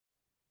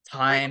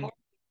Time.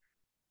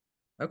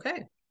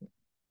 Okay.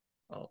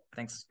 Well,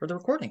 thanks for the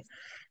recording.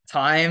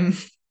 Time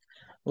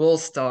will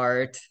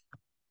start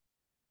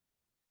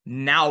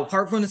now.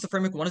 Apart from this, the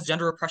framework one is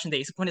gender oppression. The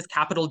ASIC point is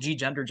capital G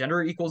gender.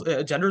 Gender equals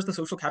gender is the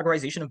social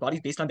categorization of bodies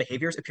based on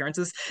behaviors,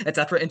 appearances,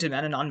 etc. into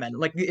men and non-men.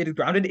 Like it is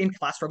grounded in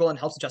class struggle and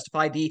helps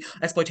justify the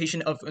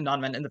exploitation of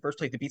non-men in the first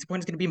place. The basic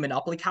point is going to be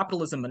monopoly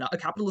capitalism.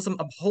 Capitalism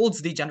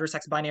upholds the gender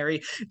sex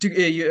binary to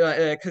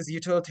because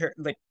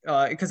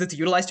because it's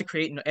utilized to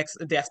create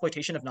the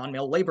exploitation of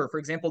non-male labor. For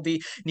example,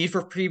 the need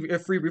for free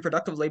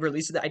reproductive labor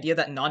leads to the idea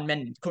that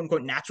non-men quote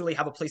unquote naturally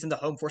have a place in the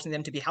home, forcing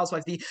them to be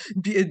housewives.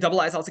 The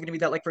double I is also going to be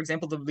that, like, for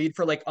example, the need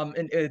for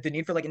the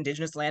need for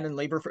indigenous land and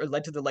labor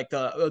led to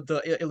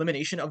the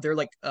elimination of their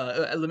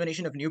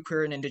elimination of new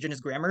queer and indigenous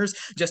grammars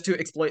just to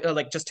exploit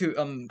just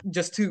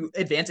to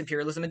advance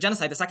imperialism and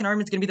genocide. The second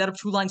argument is going to be that of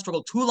two-line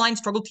struggle. Two-line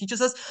struggle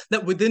teaches us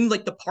that within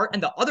the part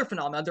and the other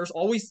phenomena, there's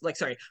always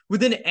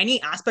within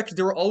any aspect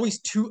there are always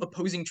two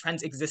opposing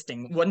trends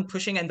existing, one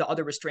pushing and the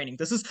other restraining.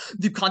 This is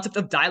the concept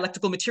of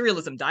dialectical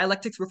materialism.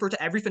 Dialectics refer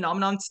to every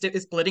phenomenon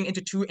splitting into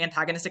two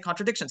antagonistic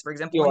contradictions. For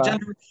example, in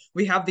gender,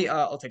 we have the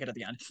I'll take it at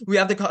the end. We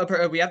have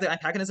the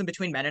antagonism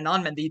between men and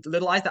non-men. The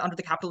little eyes that under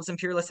the capitalist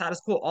imperialist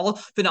status quo, all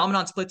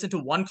phenomenon splits into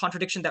one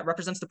contradiction that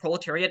represents the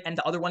proletariat and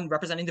the other one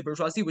representing the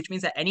bourgeoisie, which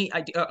means that any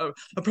idea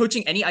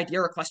approaching any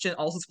idea or question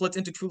also splits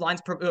into two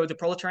lines: the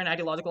proletarian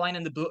ideological line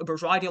and the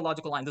bourgeois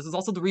ideological line. This is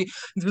also going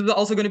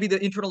to be the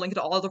internal link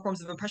to all other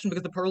forms of oppression,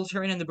 because the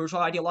proletarian and the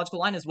bourgeois ideological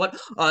line is what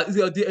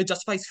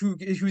justifies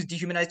who's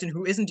dehumanized and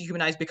who isn't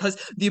dehumanized, because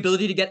the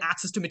ability to get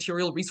access to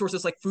material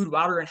resources like food,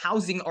 water, and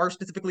housing are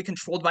specifically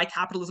controlled by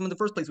capitalism in the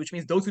first place, which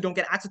means those who don't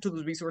get access to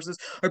those resources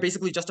are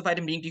basically justified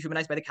in being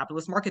dehumanized by the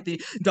capitalist market.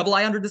 The double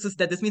I under this is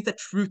that this means that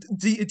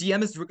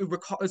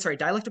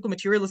dialectical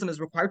materialism is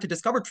required to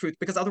discover truth,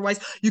 because otherwise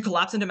you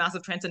collapse into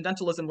massive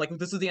transcendentalism. Like,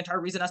 this is the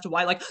entire reason as to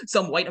why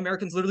some white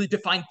Americans literally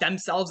define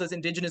themselves as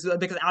indigenous,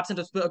 because absent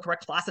a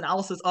correct class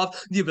analysis of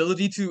the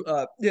ability to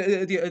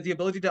the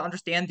ability to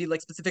understand the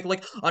specific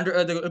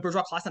under the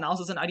bourgeois class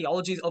analysis and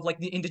ideologies of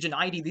the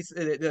indigeneity,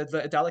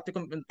 the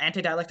dialectical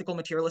anti-dialectical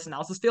materialist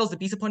analysis fails. The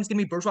basic point is going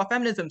to be bourgeois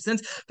feminism,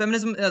 since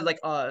feminism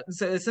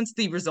since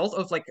the result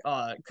of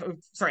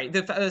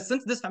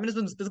since this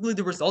feminism is specifically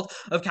the result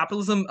of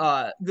capitalism,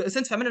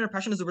 since feminine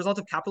oppression is the result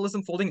of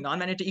capitalism folding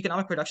non-men into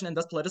economic production and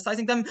thus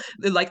politicizing them,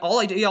 all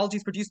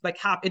ideologies produced by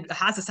cap, it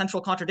has a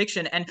central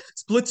contradiction and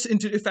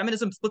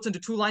feminism splits into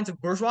two lines of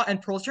bourgeois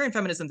and proletarian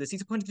feminism. This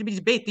is going to be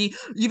debate.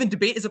 Even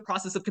debate is a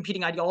process of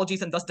competing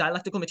ideologies and thus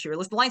dialectical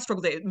materialist line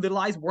struggle. The little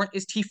i's weren't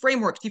is T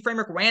framework. T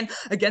framework ran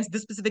against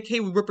this specific K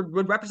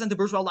would represent the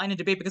bourgeois line in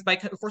debate, because by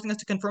forcing us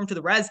to conform to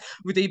the res,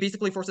 they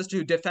basically force us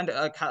to defend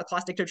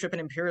class dictatorship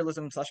and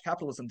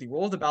imperialism/capitalism. The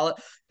role of the ballot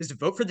is to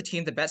vote for the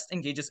team that best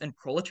engages in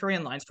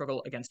proletarian line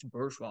struggle against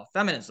bourgeois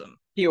feminism.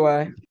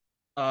 UI.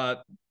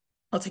 I'll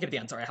take it at the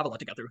end. Sorry, I have a lot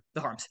to get through.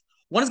 The harms.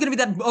 One is going to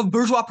be that of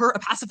bourgeois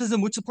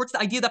pacifism, which supports the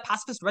idea that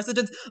pacifist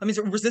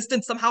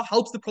resistance somehow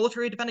helps the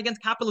proletariat defend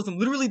against capitalism.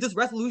 Literally, this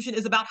resolution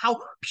is about how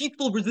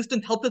peaceful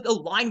resistance helps us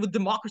align with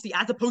democracy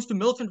as opposed to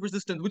militant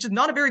resistance, which is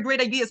not a very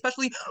great idea,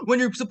 especially when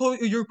your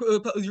supposed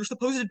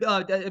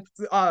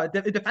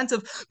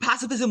defensive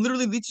pacifism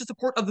literally leads to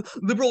support of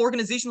liberal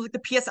organizations like the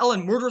PSL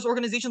and murderous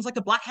organizations like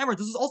the Black Hammer.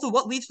 This is also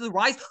what leads to the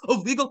rise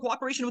of legal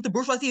cooperation with the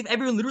bourgeoisie, if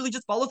everyone literally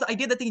just follows the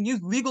idea that they can use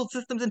legal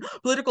systems and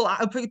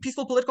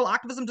peaceful political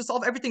activism to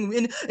solve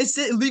everything. In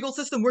a legal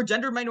system where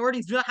gender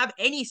minorities do not have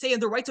any say and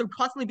their rights are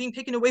constantly being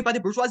taken away by the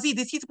bourgeoisie.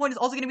 This key point is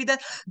also going to be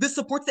that this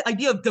supports the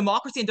idea of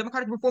democracy and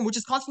democratic reform, which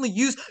is constantly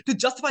used to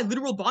justify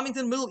literal bombings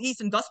in the Middle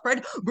East and thus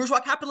spread bourgeois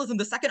capitalism.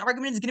 The second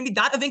argument is going to be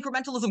that of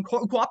incrementalism.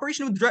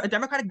 Cooperation with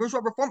democratic bourgeois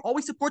reform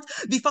always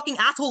supports the fucking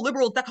asshole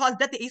liberals that cause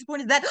death. The ace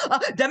point is that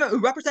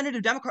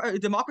representative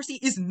democracy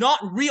is not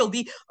real.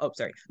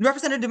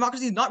 Representative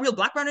democracy is not real.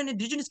 Black, brown, and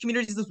indigenous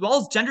communities, as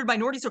well as gendered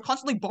minorities, are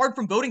constantly barred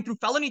from voting through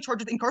felony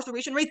charges,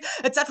 incarceration rates,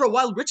 etc.,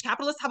 while rich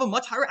capitalists have a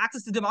much higher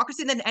access to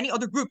democracy than any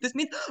other group. This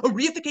means a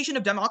reification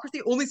of democracy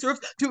only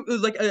serves to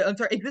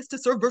exists to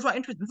serve bourgeois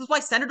interests. This is why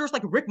senators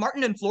like Rick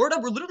Martin in Florida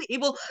were literally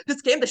able to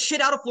scam the shit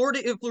out of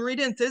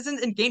Floridian citizens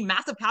and gain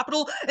massive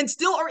capital, and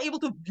still are able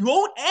to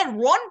vote and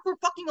run for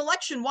fucking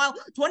election, while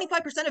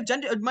 25% of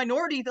gender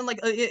minorities and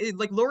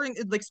lowering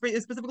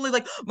specifically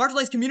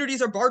marginalized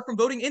communities are barred from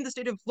voting in the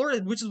state of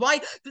Florida, which is why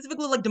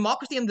specifically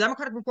democracy and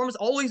democratic reform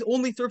always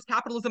only serves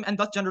capitalism and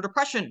thus gender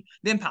depression.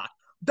 The impact.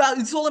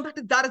 The sole impact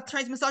of that is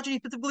trans misogyny.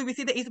 Specifically, we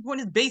see the ASIC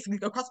point is based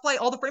across apply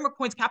all the framework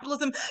points.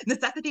 Capitalism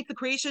necessitates the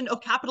creation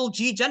of capital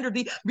G gender.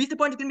 The basic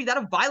point is going to be that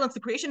of violence. The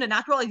creation and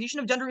naturalization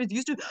of gender is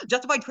used to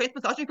justify trans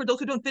misogyny for those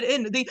who don't fit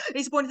in. The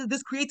ASIC point is that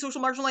this creates social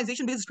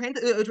marginalization, because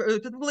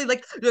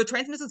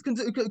transness is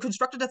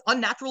constructed as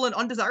unnatural and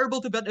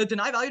undesirable to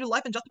deny value to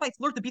life and justify its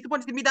slurs. The basic point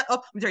is going to be that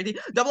of the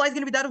double I is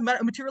going to be that of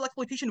material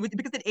exploitation,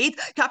 because it aids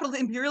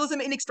capitalist imperialism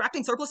in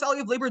extracting surplus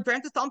value of labor.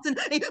 Frances Thompson,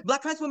 a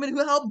Black trans woman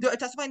who helped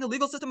testify in the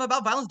legal system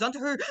about violence done to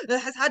her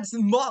has had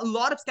a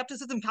lot of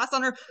skepticism cast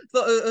on her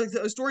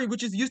story,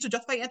 which is used to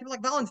justify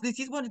anti-black violence. The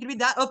season one is going to be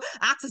that of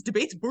access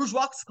debates,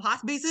 bourgeois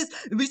class basis.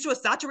 It leads to a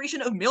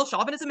saturation of male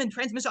chauvinism and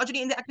trans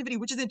misogyny in the activity,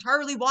 which is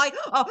entirely why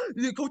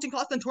the coaching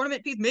costs and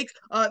tournament fees makes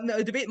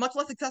debate much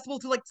less accessible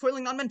to like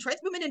soiling non-men. Trans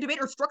women in debate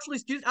are structurally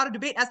skewed out of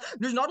debate, as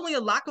there's not only a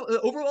lack of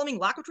overwhelming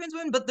lack of trans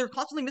women, but they're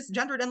constantly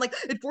misgendered, and like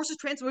it forces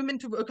trans women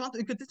to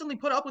consistently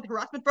put up with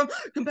harassment from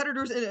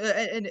competitors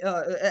and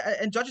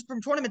judges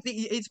from tournaments.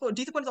 The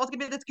discipline is also going to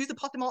be an excuse of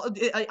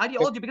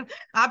ideology, because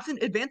absent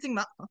advancing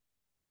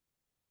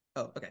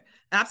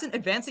absent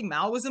advancing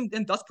Maoism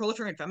and thus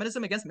proletarian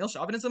feminism against male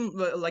chauvinism,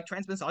 like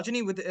trans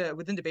misogyny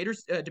within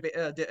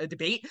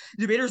debate,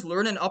 debaters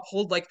learn and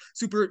uphold like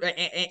super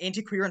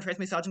anti-queer and trans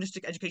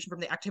misogynistic education from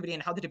the activity,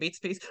 and how the debate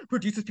space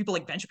produces people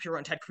like Ben Shapiro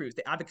and Ted Cruz.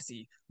 The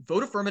advocacy: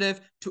 vote affirmative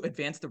to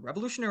advance the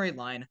revolutionary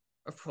line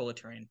of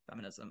proletarian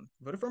feminism.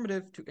 Vote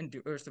affirmative to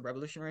endorse the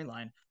revolutionary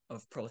line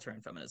of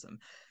proletarian feminism.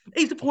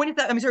 Eighth point is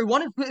that,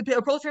 one is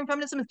proletarian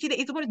feminism is key. The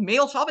eighth point is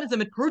male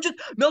chauvinism. It purges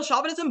male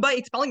chauvinism by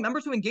expelling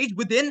members who engage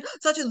within,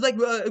 such as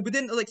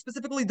within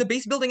specifically the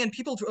base building and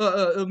people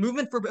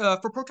movement for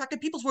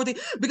protracted people's war,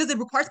 because it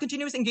requires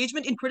continuous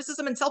engagement in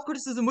criticism and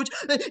self-criticism, which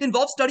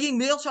involves studying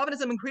male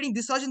chauvinism and creating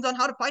decisions on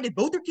how to fight it.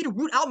 Both are key to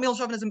root out male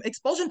chauvinism.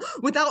 Expulsion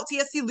without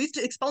CSC leads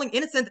to expelling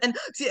innocence, and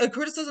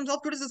criticism,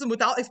 self-criticism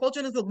without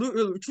expulsion is a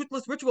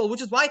truthless ritual,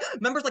 which is why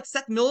members like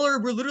Seth Miller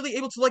were literally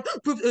able to like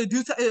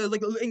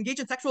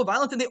engage in sexual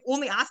violence, and they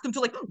only asked him to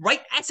like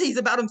write essays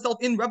about himself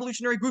in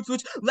revolutionary groups,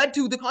 which led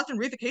to the constant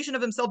reification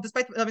of himself,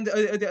 despite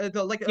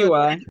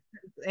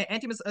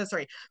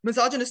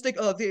misogynistic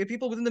the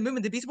people within the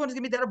movement. The basic point is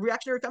going to be that of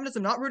reactionary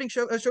feminism. Not rooting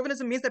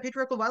chauvinism means that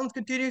patriarchal violence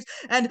continues,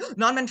 and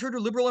non-men turn to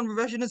liberal and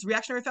revisionist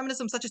reactionary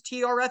feminism, such as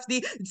TRFs.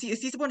 The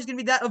basic point is going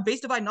to be that of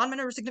base divide. Non-men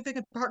are a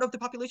significant part of the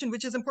population,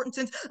 which is important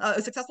since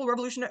successful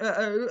revolution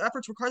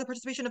efforts require the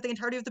participation of the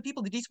entirety of the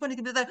people. The basic point is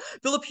going to be that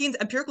Philippines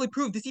empirically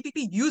proved the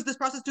CPP used this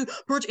process to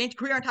purge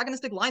anti-queer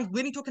antagonistic lines,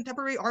 leading to a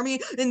contemporary army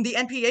in the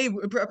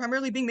NPA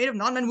primarily being made of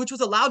non-men, which was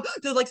allowed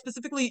to like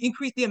specifically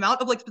increase the amount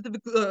of like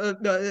specific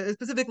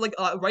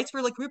rights for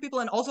like queer people,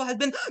 and also has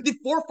been the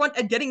forefront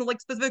at getting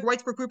like specific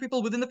rights for queer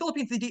people within the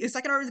Philippines. The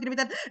second argument is going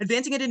to be that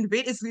advancing it in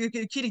debate is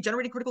key to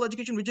generating critical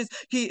education, which is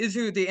key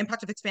to the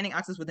impact of expanding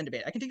access within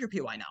debate. I can take your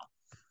POI now.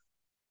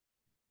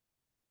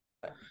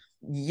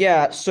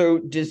 Yeah. So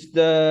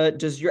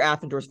does your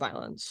app endorse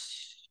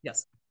violence?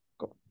 Yes.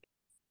 Cool.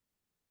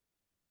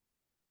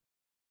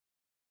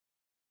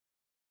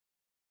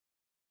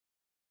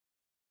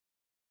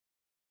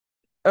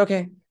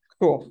 Okay.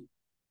 Cool.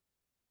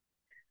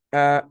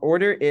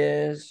 Order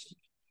is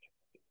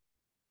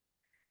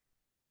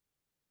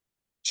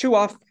 2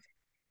 off.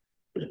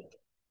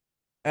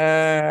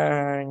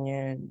 F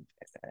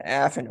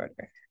in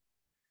order.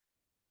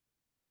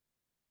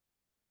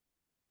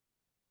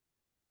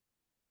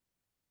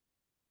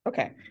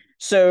 Okay,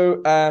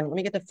 so let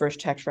me get the first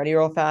text ready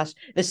real fast.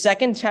 The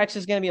second text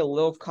is going to be a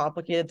little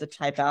complicated to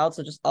type out,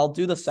 so I'll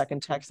do the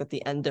second text at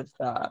the end of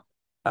 1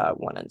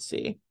 and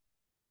C.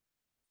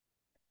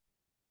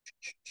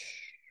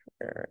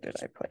 Where did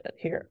I put it?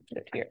 Here. Put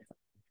it here.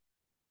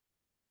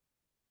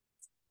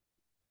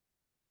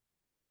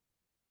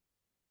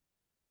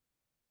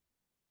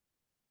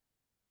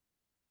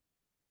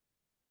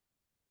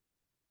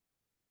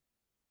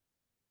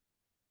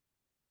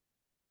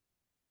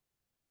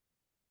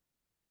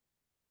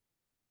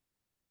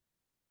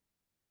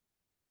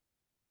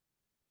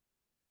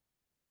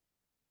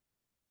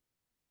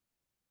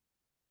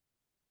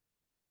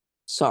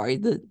 Sorry,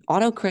 the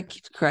autocorrect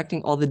keeps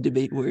correcting all the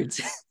debate words.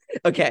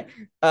 Okay.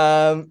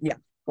 Yeah,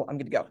 cool. I'm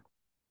good to go.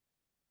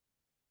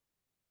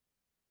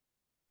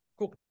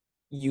 Cool.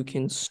 You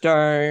can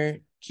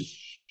start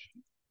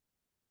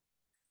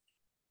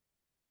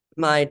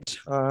my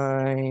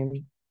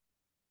time.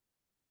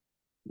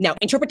 Now,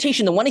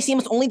 interpretation. The 1AC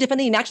must only defend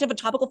the inaction of a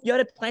topical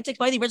fiat plantic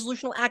by the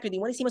resolutional actor. The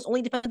 1AC must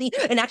only defend the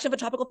inaction of a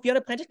topical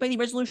fiat plantic by the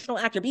resolutional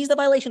actor. B is the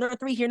violation. There are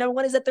 3 here. Number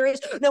 1 is that there is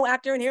no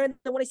actor inherent in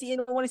the 1AC and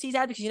the 1AC's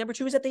advocacy. Number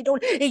 2 is that they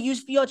don't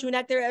use fiat to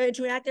enact their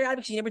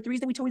advocacy. Number 3 is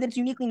that we told you that it's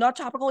uniquely not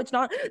topical. It's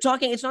not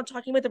talking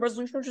about the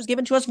resolution which was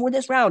given to us for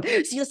this round.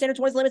 C the standards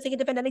 1's limits. They can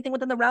defend anything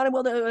within the round and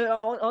will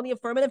on the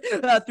affirmative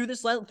through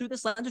this lens,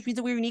 which means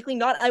that we're uniquely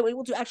not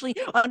able to actually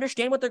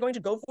understand what they're going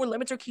to go for.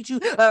 Limits are key to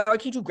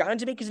ground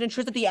debate because it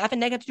ensures that the F and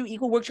neg have to do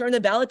equal work share in the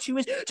ballot. 2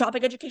 is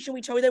topic education.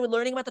 We told you that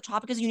learning about the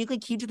topic is uniquely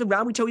key to the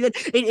round. We told you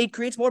that it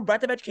creates more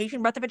breadth of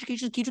education. Breadth of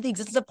education is key to the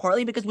existence of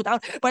party, because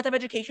without breadth of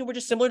education, we're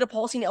just similar to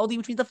policy and LD,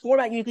 which means the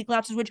format uniquely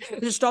collapses, which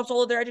stops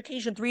all of their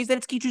education. 3 is that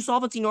it's key to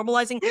solvency.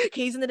 Normalizing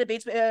K's in the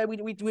debates.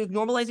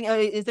 Normalizing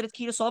is that it's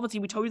key to solvency.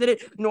 We told you that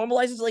it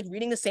normalizes like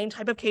reading the same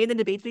type of K in the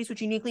debate space,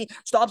 which uniquely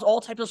stops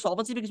all types of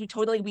solvency, because we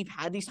told you like we've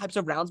had these types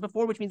of rounds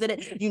before, which means that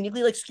it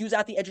uniquely like skews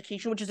out the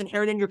education which is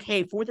inherent in your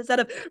K. 4th is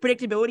that of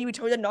predictability. We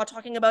told you that not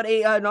talking about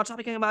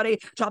a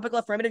topical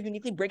affirmative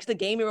uniquely breaks the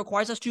game. It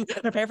requires us to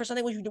prepare for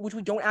something which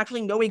we don't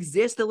actually know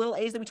exists. The little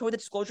A's that we told you the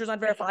disclosure is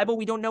unverifiable.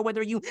 We don't know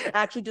whether you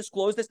actually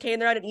disclosed this K in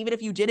there, and even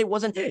if you did, it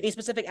wasn't a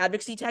specific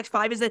advocacy text.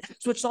 5 is that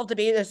switch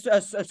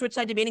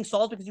side debating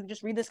solves because you can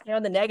just read this K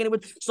on the neg and it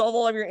would solve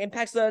all of your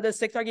impacts. The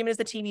 6th argument is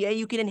the TVA.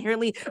 You can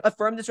inherently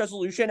affirm this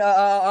resolution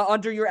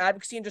under your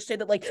advocacy and just say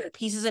that like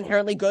peace is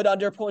inherently good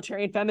under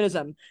proletarian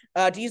feminism.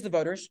 D is the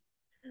voters.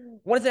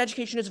 One is that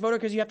education is a voter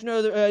because you have to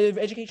know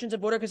education is a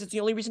voter because it's the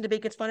only reason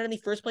debate gets funded in the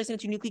first place, and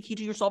it's uniquely key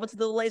to your solvency.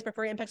 The delays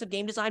prefer impacts of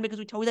game design because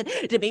we told you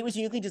that debate was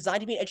uniquely designed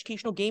to be an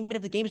educational game, but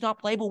if the game is not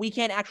playable, we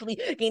can't actually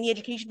gain the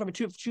education from it.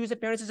 Choose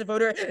that fairness as a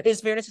voter is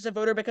fairness as a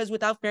voter because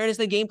without fairness,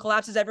 the game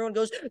collapses. Everyone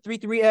goes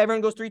 3-3.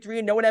 Everyone goes 3-3,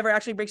 and no one ever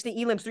actually breaks the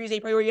elims. 3 is a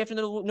priority. You have to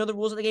know the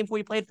rules of the game before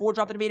you play it. 4,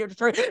 drop the debate or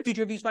deter.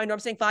 Future reviews find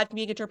norms saying 5,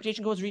 comedic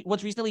interpretation goes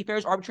what's reasonably fair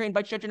is arbitrary and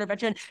invites judge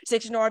intervention.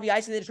 6 is no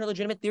RVI, so they deter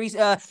legitimate theories.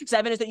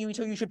 7 is that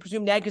you should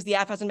presume neg because the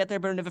AF hasn't met their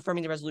burden of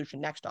affirming the resolution.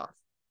 Next off.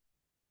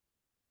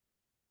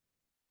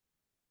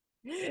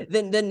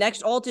 Then the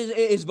next alt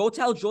is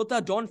Votel Jota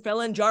Don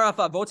Felon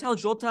Jarafa. Votel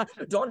Jota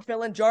Don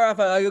Felon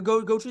Jarafa.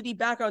 Go to the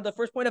background. The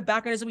first point of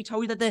background is that we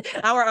tell you that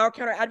our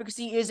counter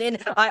advocacy is in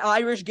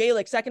Irish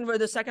Gaelic.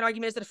 The second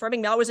argument is that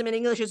affirming Maoism in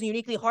English is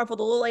uniquely harmful.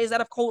 The little A is that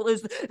of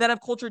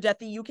culture death.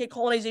 The UK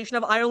colonization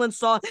of Ireland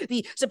saw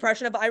the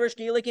suppression of Irish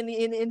Gaelic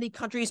in the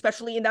country,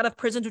 especially in that of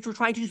prisons, which were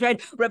trying to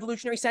spread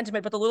revolutionary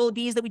sentiment. But the little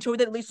B is that we told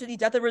you that it leads to the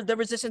death of the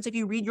resistance. If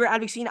you read your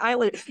advocacy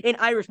in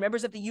Irish,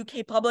 members of the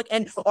UK public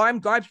and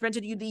armed guards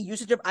prevented the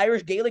usage of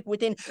Irish Gaelic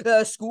within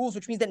schools,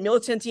 which means that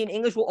militancy in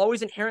English will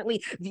always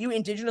inherently view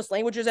indigenous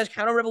languages as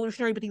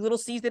counter-revolutionary. But the little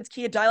C is that it's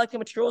key to dialect and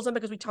materialism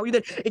because we tell you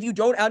that if you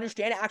don't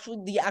understand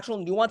the actual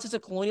nuances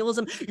of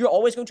colonialism, you're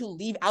always going to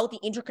leave out the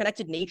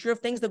interconnected nature of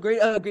things. The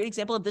great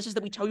example of this is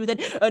that we tell you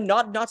that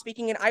not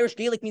speaking in Irish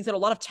Gaelic means that a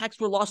lot of texts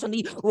were lost on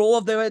the role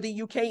of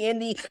the UK in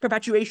the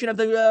perpetuation of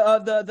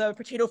the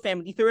potato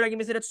famine. The third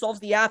argument is that it solves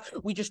the AF.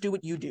 We just do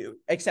what you do,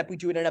 except we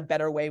do it in a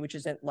better way, which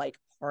isn't like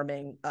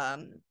harming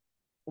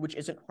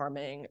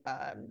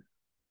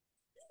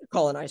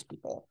colonized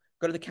people.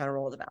 Go to the counter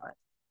roll of the ballot.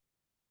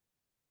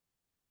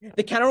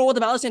 The counter roll of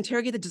the ballot is to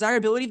interrogate the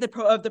desirability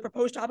of the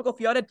proposed topical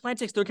fiated plan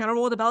text. The counter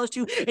roll of the ballot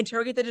is to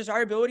interrogate the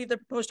desirability of the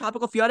proposed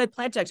topical fiated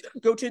plan text.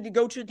 Go to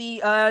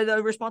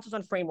the responses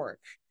on framework.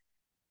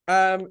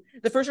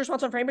 The first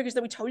response on framework is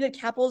that we tell you that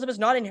capitalism is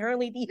not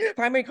inherently the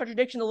primary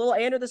contradiction. The little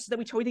A under this is that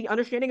we tell you the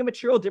understanding of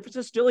material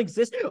differences still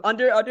exists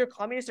under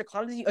communist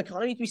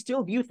economies. We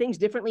still view things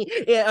differently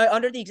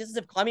under the existence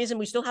of communism.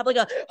 We still have like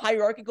a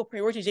hierarchical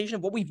prioritization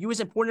of what we view as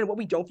important and what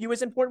we don't view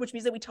as important, which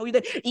means that we tell you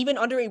that even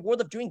under a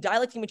world of doing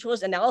dialectic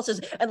materialist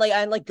analysis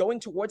and going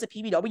towards a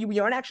PBW, we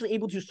aren't actually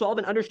able to solve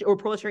and understand, or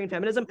proletarian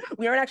feminism,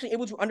 we aren't actually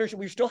able to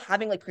understand. We're still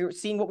having like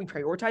seeing what we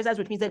prioritize as,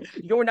 which means that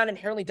you're not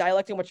inherently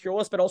dialectic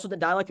materialist, but also the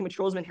dialectic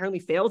materialism inherently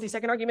fails. The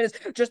second argument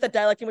is just that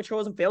dialectic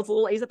materialism fails. The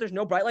little A is that there's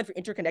no bright line for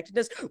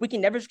interconnectedness. We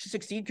can never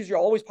succeed because you're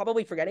always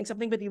probably forgetting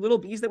something. But the little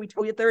B is that we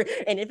tell you that there are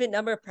an infinite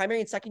number of primary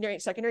and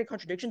secondary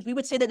contradictions. We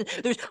would say that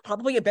there's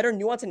probably a better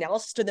nuanced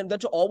analysis to them than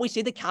to always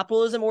say that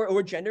capitalism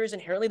or gender is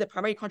inherently the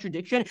primary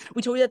contradiction.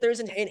 We tell you that there's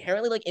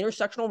inherently like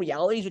intersectional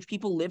realities which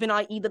people live in,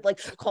 i.e. that like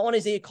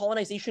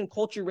colonization,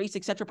 culture, race,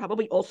 etc.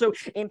 probably also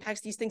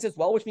impacts these things as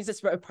well, which means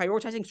that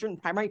prioritizing certain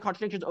primary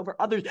contradictions over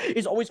others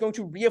is always going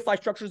to reify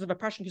structures of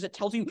oppression because it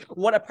tells you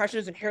what oppression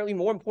is inherently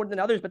more important than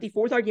others. But the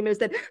fourth argument is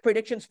that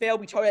predictions fail.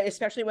 We tell you,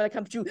 especially when it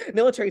comes to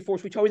military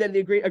force, we tell you that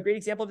a great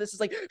example of this is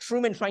like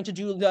Truman trying to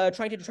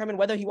determine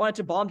whether he wanted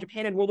to bomb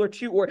Japan in World War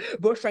II, or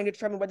Bush trying to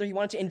determine whether he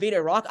wanted to invade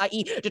Iraq,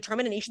 i.e.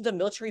 determinations of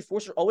military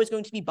force are always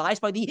going to be biased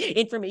by the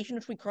information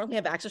which we currently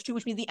have access to,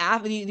 which means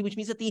which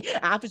means that the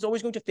AF is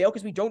always going to fail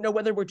because we don't know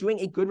whether we're doing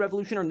a good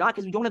revolution or not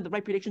because we don't have the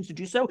right predictions to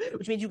do so,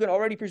 which means you can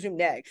already presume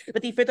neg.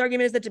 But the fifth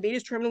argument is that debate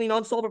is terminally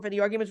non-solvent for the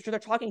arguments which they're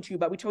talking to you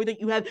about. We tell you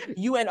that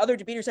you and other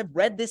debaters have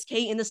read this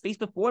K in the space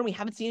before, and we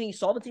haven't seen any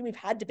solvency. We've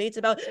had debates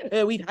about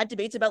like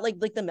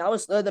the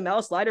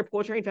Maoist line or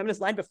proletarian feminist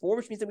line before,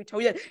 which means that we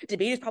tell you that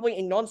debate is probably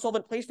a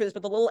non-solvent place for this.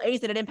 But the little A is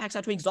that it impacts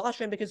out to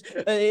exhaustion because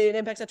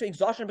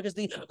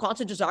the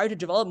constant desire to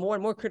develop more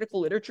and more critical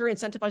literature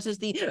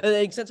incentivizes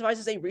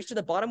a race to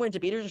the bottom when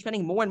debaters are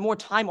spending more and more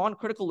time on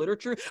critical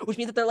literature, which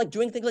means that they're like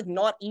doing things like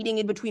not eating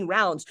in between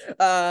rounds.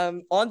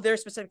 On their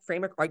specific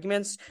framework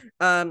arguments,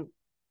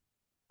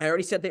 I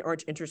already said they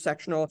aren't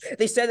intersectional.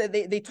 They said that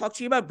they talk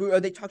to you about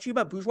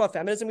bourgeois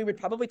feminism. We would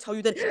probably tell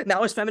you that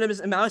Maoist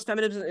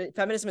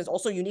feminism is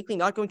also uniquely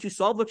not going to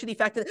solve. Look to the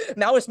fact that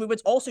Maoist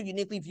movements also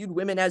uniquely viewed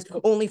women as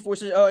only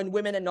forces, and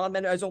women and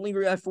non-men as only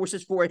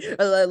forces for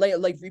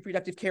like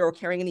reproductive care or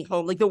caring in the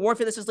home. Like the war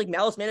for this is like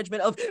Maoist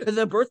management of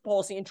the birth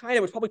policy in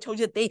China, which probably tells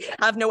you that they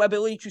have no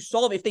ability to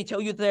solve if they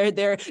tell you that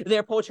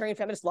their proletarian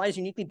feminist line is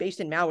uniquely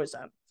based in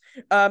Maoism.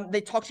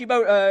 They talk to you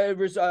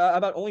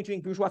about only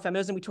doing bourgeois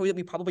feminism. We told you that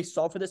we probably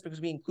solve for this because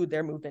we include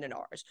their movement in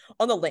ours.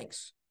 On the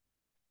links,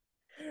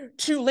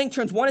 Two link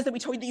terms. One is that we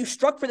told you that you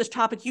struck for this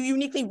topic. You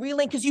uniquely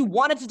relink because you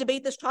wanted to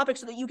debate this topic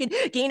so that you can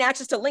gain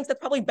access to links. That's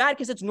probably bad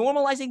because it's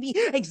normalizing the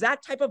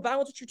exact type of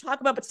violence that you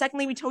talk about. But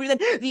secondly, we told you that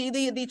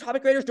the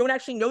topic creators don't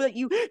actually know that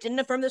you didn't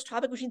affirm this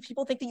topic, which means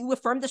people think that you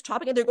affirmed this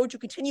topic and they're going to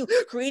continue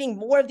creating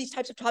more of these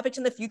types of topics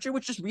in the future,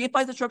 which just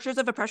reifies the structures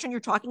of oppression you're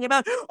talking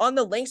about. On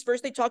the links,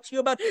 first they talk to you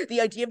about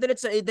the idea that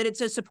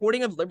it's a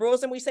supporting of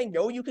liberalism. We say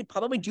no, you could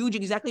probably do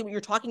exactly what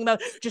you're talking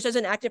about just as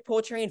an active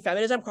proletarian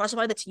feminism.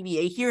 Crossify the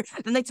TBA here.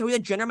 Then they tell you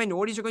that gender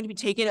minorities are going to be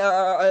taken.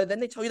 Then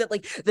they tell you that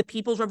like the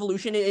people's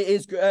revolution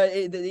is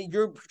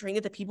you're portraying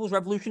that the people's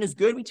revolution is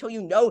good. We tell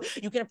you no,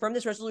 you can affirm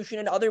this resolution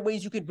in other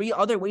ways. You could read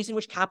other ways in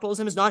which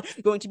capitalism is not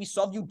going to be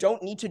solved. You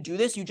don't need to do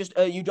this. You just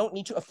you don't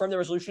need to affirm the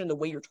resolution in the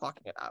way you're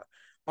talking about.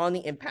 On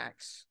the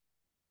impacts,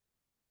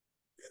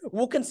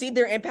 we'll concede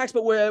their impacts,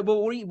 but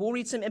we'll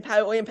read some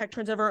impact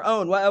trends of our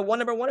own.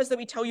 Number one is that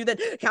we tell you that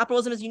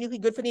capitalism is uniquely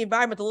good for the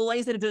environment. The little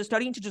A's that are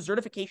studying into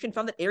desertification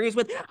found that areas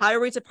with higher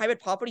rates of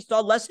private property saw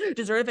less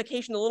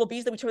desertification. The little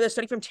B's that we told you that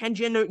study from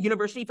Tianjin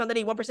University found that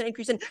a 1%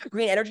 increase in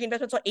green energy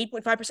investment saw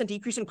 8.5%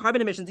 decrease in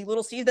carbon emissions. The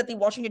little C's that the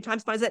Washington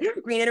Times finds that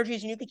green energy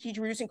is uniquely key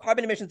to reducing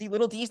carbon emissions. The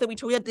little D's that we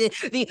told you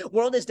that the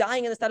world is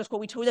dying in the status quo.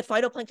 We told you that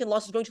phytoplankton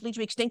loss is going to lead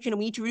to extinction and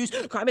we need to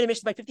reduce carbon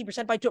emissions by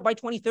 50% by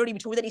 2030. We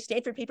told you that a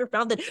Stanford paper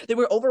found that there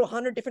were over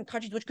 100 different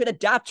countries which could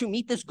adapt to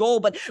meet this goal,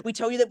 but we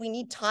tell you that we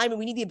need time and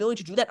we need the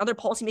ability to do that other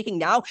policymaking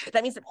now.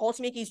 That means that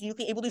policymaking is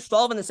uniquely able to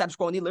solve in the status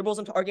quo, and the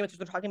liberalism to arguments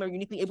they're talking about are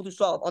uniquely able to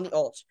solve on the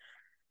alt.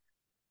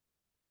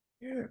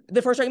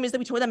 The first argument is that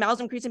we told that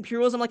Maoism creates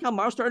imperialism, like how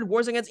Mao started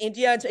wars against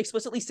India and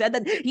explicitly said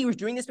that he was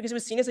doing this because it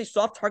was seen as a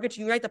soft target to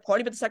unite the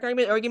party. But the second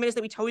argument is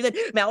that we tell you that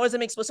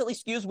Maoism explicitly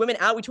skews women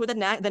out. We told you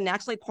that the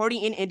Naxalite party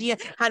in India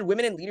had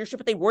women in leadership,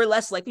 but they were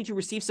less likely to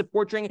receive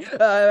support during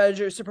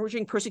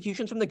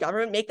persecutions from the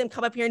government. Make them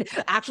come up here and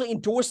actually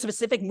endorse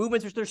specific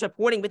movements which they're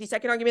supporting. But the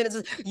second argument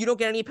is you don't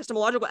get any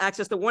epistemological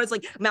access. The one is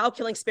like Mao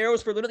killing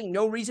sparrows for literally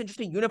no reason, just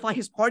to unify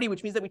his party,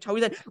 which means that we tell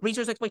you that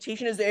resource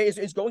exploitation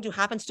is going to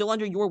happen still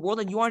under your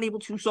world and you aren't able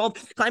to solve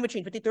climate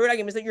change. But the third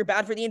argument is that you're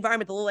bad for the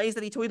environment. The little A is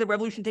that they told you the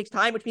revolution takes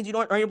time, which means you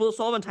aren't able to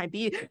solve on time.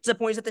 B, the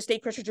point is that the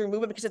state pressures to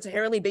remove it because it's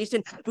inherently based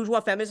in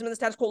bourgeois feminism and the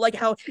status quo, like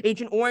how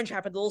Agent Orange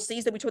happened. The little C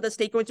is that we told the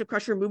state going to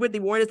crush your movement. The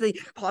warn is the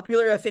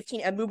popular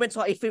 15M movement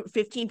saw a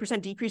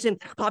 15% decrease in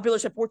popular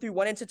support through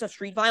one instance of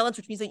street violence,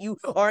 which means that you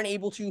aren't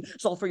able to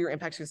solve for your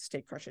impacts because the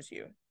state crushes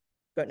you.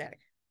 Go, Nick.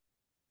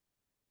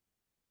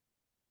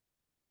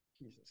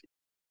 Jesus.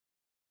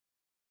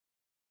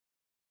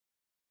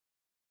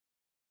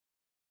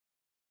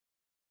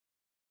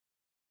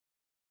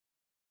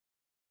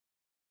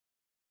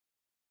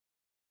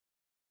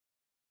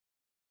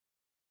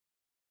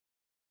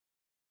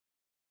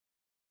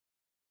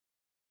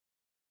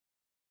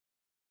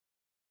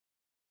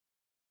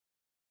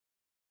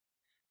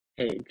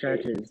 Hey,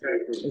 judges, Sorry.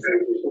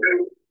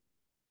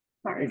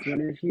 is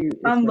one of you,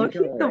 is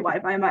Looking at the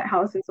Wi-Fi in my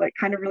house is like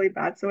kind of really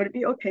bad, so would it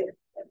be okay if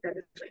I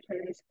just like turn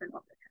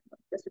off the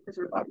camera just to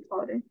preserve audio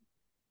quality?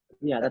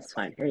 yeah, that's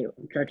fine. Hey,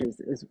 judges,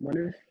 is one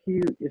of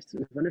you, is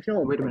one of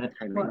y'all Wait a minute.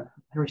 timing?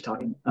 Henry's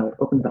talking.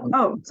 Open the bell.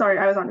 Oh, sorry,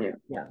 I was on mute.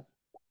 Yeah.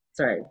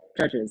 Sorry,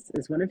 judges,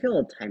 is one of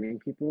y'all timing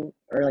people,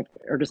 or like,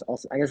 or just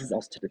also, I guess it's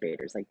also to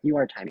debaters. Like, you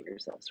are timing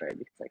yourselves, right?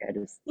 Because like, I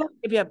just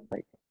If you have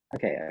like,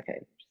 okay.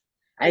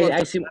 I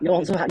assume you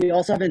also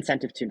have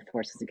incentive to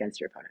enforce this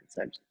against your opponents.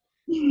 So just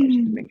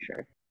to make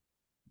sure.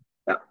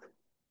 Yeah.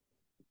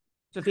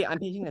 Sophia, I'm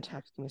paging the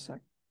text. Give me a sec.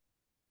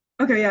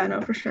 Okay, yeah,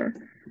 no, for sure.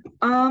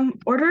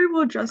 Order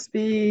will just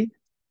be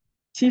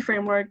T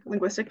framework,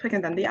 linguistic pick,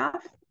 and then the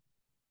F.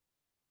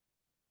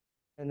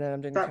 And then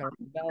I'm doing the counter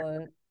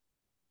ballot.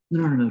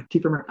 No. T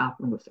framework app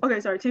linguistic. Okay,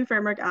 sorry, T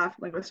framework, F,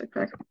 linguistic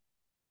pick.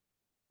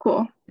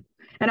 Cool.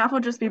 And F will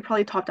just be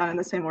probably top down in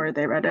the same order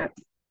they read it.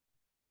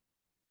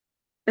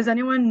 Is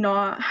anyone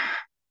not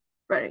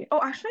ready?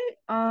 Oh, actually,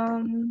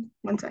 1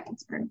 second,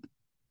 sorry.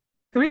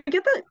 Can we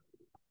get the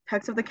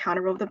text of the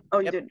counter of the? Oh,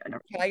 you did. Can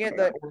I get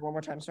the order one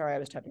more time? Sorry, I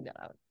was typing that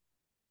out.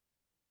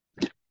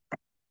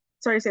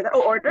 Sorry to say that.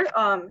 Oh, order.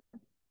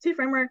 T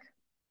framework,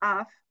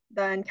 F,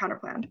 then counter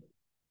plan.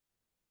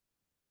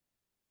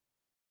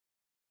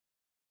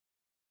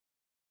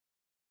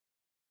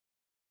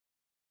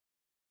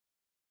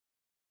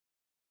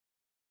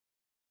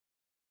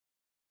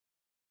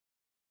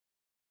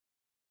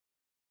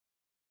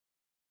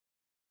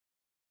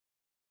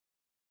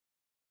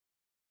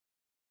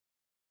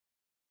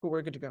 Cool,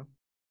 we're good to go.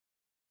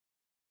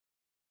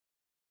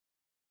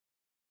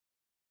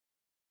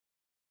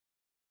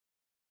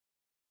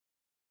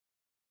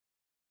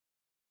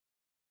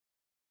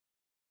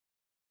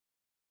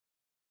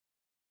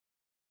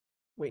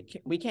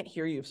 Wait, we can't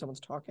hear you if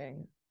someone's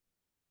talking.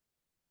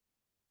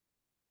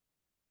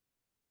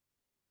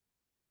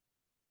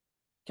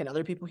 Can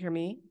other people hear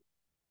me?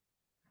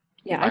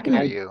 Yeah, I can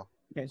hear you.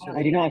 Okay, so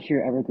I do not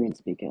hear Evergreen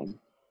speaking.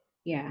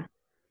 Yeah.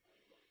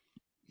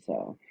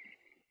 So.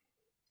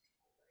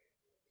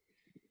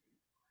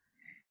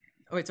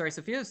 Oh wait, sorry.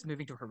 Sophia's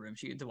moving to her room.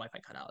 The Wi-Fi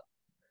cut out.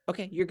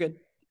 okay, you're good.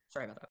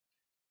 Sorry about that.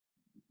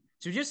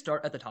 Should we just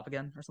start at the top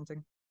again or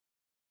something?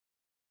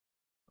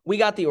 We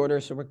got the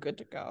order, so we're good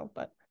to go.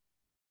 But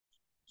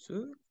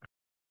So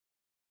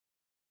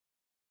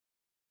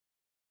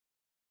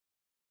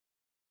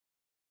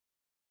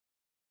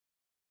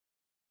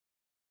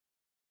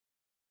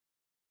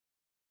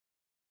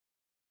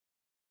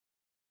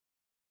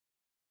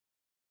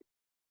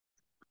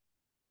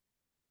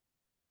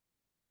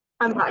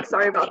I'm back.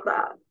 Sorry about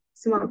that.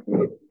 Simone.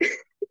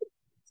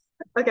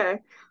 Okay.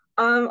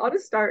 I'll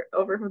just start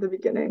over from the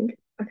beginning.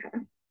 Okay.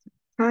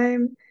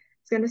 Time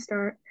is gonna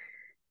start.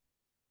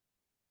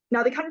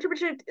 Now, the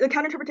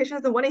counter-interpretation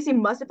is the 1AC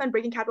must defend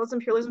breaking capitalism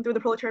and imperialism through the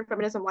proletarian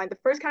feminism line. The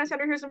first counter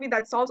here is going to be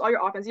that solves all your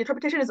offense. The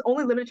interpretation is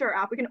only limited to our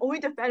app. We can only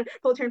defend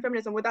proletarian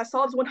feminism, where that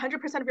solves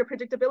 100% of your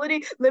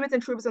predictability, limits,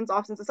 and truisms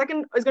options. The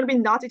second is going to be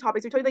Nazi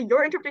topics. We tell you that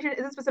your interpretation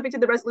isn't specific to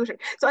the resolution.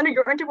 So under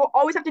your interval, we'll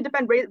always have to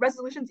defend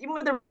resolutions, even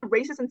when they're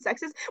racist and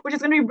sexist, which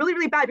is going to be really,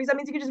 really bad, because that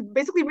means you can just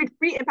basically read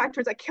free impact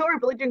terms that kill our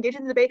ability to engage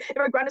in the debate if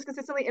our ground is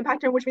consistently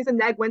impact term, which means the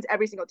neg wins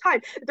every single time.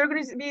 The third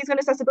going to be is going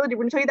to accessibility.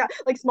 We're going to tell you that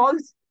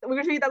we're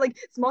going to tell you that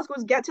small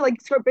schools get to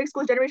skirt big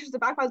schools generations of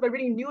backfiles by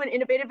reading new and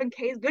innovative and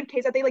good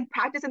case that they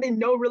practice and they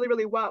know really,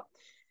 really well.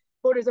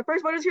 Voters. The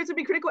first voters here to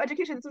be critical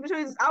education. This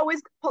is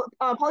always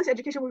policy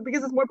education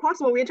because it's more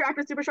proximal. We interact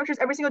with superstructures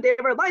every single day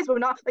of our lives, but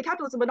not like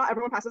capitalism, but not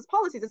everyone passes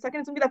policies. The second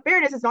is going to be that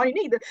fairness is not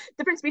unique. The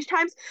different speech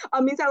times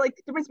means that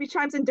different speech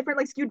times and different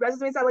skewed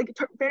resonance means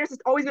that fairness is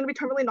always going to be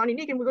terminally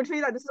non-unique. And we're going to show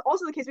you that this is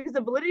also the case because the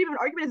validity of an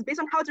argument is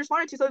based on how it's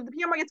responded to. So if the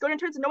PMR gets golden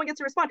turns and no one gets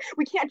to respond,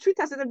 we can't truth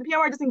test it. And if the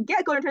PMR doesn't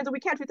get golden turns, and we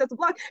can't truth test the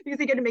block because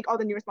they get to make all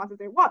the new responses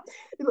they want.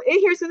 A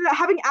here says that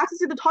having access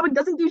to the topic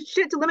doesn't do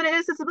shit to limit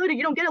accessibility.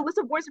 You don't get a list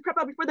of words to prep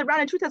out before the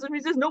round and truth test, which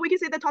means there's no way you can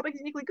say that topic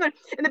is uniquely good.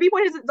 And the B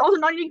point is it's also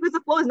not unique because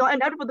the flow is not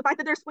inevitable. The fact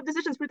that there's split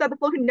decisions proves that the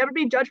flow can never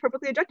be judged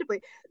perfectly objectively.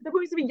 The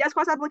point is to be yes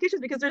cross applications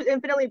because there's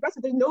infinitely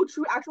aggressive. There's no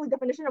true actual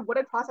definition of what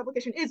a cross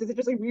application is. Is it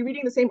just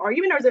rereading the same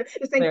argument or is it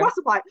the same cross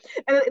apply?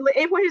 And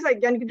A point is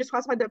again, you can just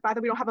classify the fact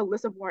that we don't have a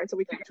list of warrants, so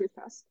we can't truth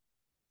test.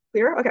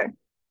 Clear? Okay.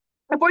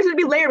 Unfortunately,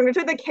 to be layered. We're going to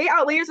show the K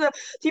out layers of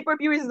T4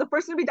 reasons. The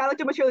first is going to be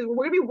dialectic materialism.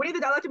 We're going to be winning the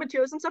dialectic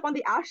materialism stuff on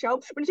the ash show.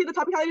 We're going to see the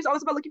topicality is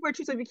always about looking for a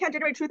truth. So if we can't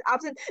generate truth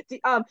absent, so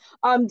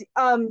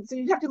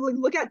you have to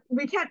look at,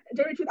 we can't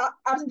generate truth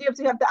absent DF,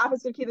 so you have the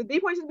absence of key. The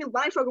D point is going to be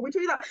line struggle. We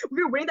tell you that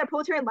we're winning that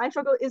proletarian line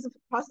struggle is a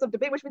process of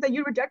debate, which means that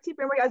you reject T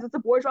framework as it's a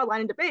bourgeois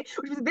line in debate,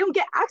 which means that they don't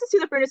get access to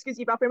the fairness excuse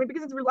eval framework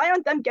because it's relying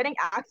on them getting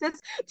access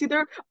to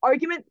their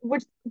argument,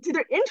 to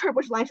their interp,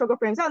 which line struggle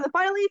frames out. And then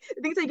finally,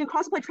 the things that you can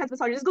cross apply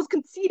transmissiology. This goes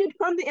conceded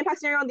from the impact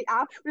scenario on the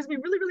app, which is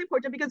really, really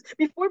important because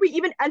before we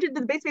even enter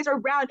the debate space or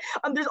round,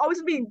 there's always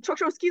going to be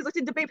structural skis. Let's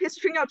say debate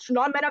history out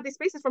non-men of these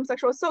spaces from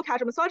sexual assault,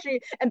 casual misogyny,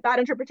 and bad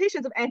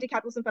interpretations of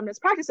anti-capitalist and feminist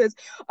practices,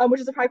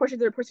 which is a high question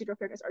to their procedural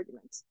fairness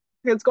arguments.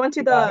 Okay, let's go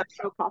into the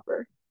show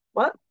proper.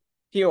 What?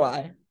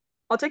 POI.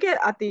 I'll take it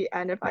at the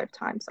end if I have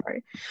time.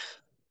 Sorry.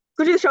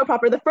 Go to the show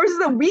proper. The first is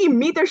that we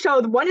meet their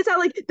show. One is that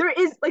their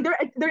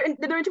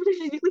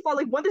interpretation is uniquely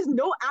flawed. One, there's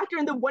no actor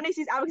in the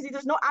 1AC's advocacy.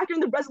 There's no actor in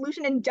the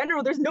resolution in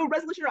general. There's no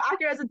resolution or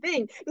actor as a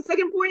thing. The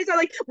second point is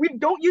that we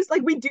don't use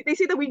they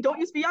say that we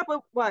don't use fiat,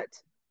 but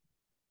what?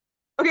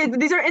 Okay,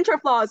 these are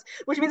interflaws,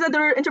 which means that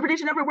their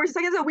interpretation never works. The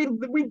second is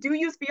that we do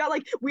use fiat,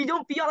 we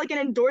don't fiat an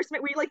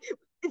endorsement.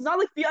 It's not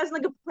like fiat is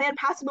a planned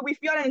passage, but we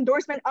fiat an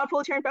endorsement of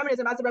proletarian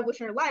feminism as a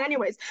revolutionary line.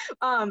 Anyways,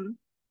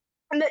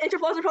 and the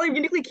interflaws are probably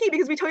uniquely key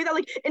because we tell you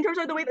that interns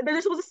are the way that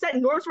they're supposed to set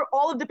norms for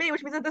all of debate,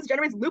 which means that this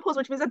generates loopholes,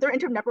 which means that their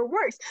inter never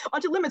works.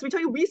 Onto limits, we tell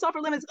you we solve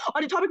for limits.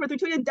 Onto topic growth, we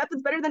tell you depth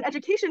is better than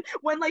education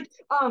when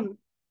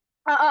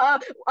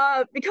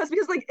because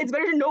it's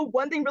better to know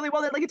one thing really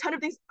well than a ton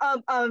of things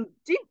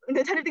deep and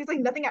a ton of things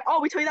nothing at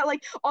all. We tell you that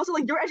also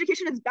your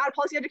education is bad,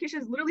 policy education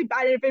is literally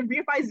bad, and if it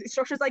reifies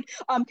structures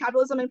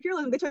capitalism and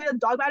imperialism, they tell you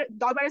that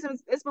dogmatism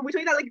is, but we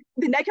tell you that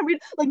the net can read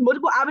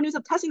multiple avenues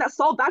of testing that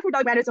solve back for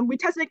dogmatism. We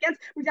test it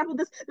against, for example,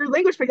 their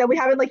language trick that we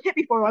haven't hit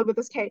before with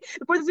this K.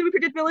 The fourth is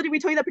predictability. We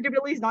tell you that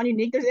predictability is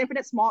non-unique. There's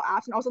infinite small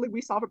apps, and also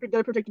we solve for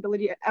the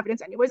predictability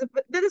evidence anyways.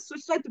 But then the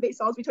switch side debate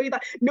solves. We tell you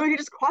that no, you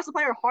just cross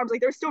apply our harms.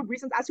 There's still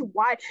reasons as to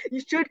why you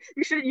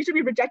should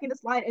be rejecting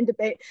this line in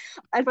debate.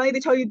 And finally, they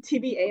tell you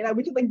TBA that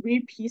we can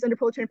read peace under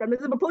proletarian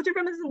feminism, but proletarian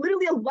feminism is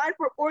literally a line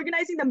for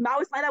organizing the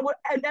Maoist line that would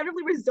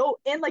inevitably result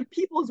in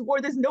people's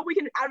war. There's no way we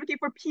can advocate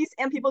for peace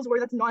and people's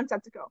war. That's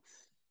nonsensical.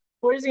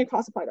 We're just gonna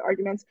cross apply the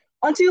arguments.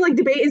 Onto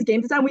debate is game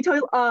design. We tell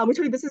you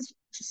this is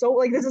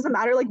so this doesn't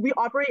matter. We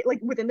operate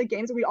within the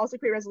games, and we also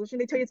create resolution.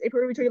 They tell you it's a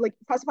priori. We tell you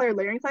cross apply our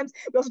layering claims.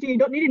 We also tell you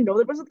don't need to know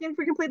the rules of the game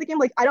before you can play the game.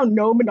 I don't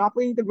know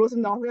Monopoly, the rules of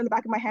Monopoly on the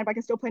back of my hand, but I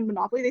can still play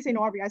Monopoly. They say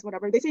no RBIs,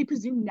 whatever. They say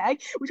presume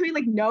neg. We tell you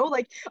no,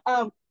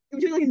 we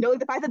tell you no,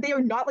 the fact that they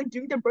are not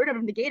doing their burden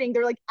of negating,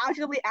 they're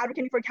actively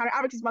advocating for counter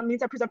advocacy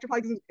means that presumptive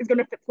flag is going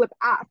to flip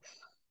AF.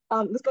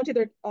 Let's go into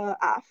their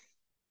AF.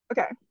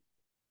 Okay.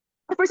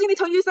 the first thing they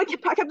tell you is like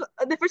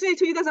the first thing they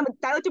tell you is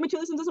dialectic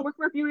materialism doesn't work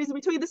for a few reasons.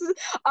 We tell you this is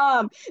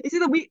they say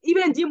that we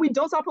even in DM we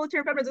don't solve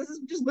proletarian feminism. This is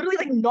just literally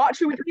like not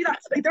true. We tell you that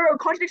like there are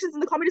contradictions in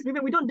the communist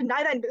movement. We don't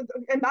deny that,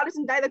 and Mao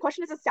doesn't deny the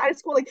question is a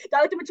status quo. Like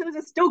dialectic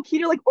materialism is still key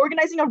to like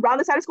organizing around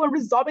the status quo and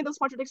resolving those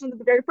contradictions in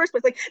the very first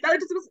place. Like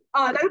dialectic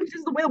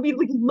is the way that we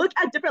like look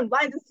at different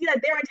lines and see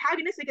that they're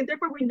antagonistic, and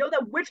therefore we know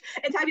that which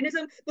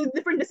antagonism the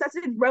different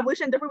necessitates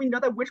revolution. And therefore we know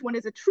that which one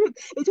is a truth.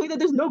 They tell you that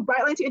there's no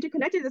bright line to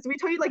interconnectedness. We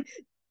tell you like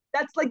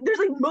that's like there's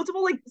like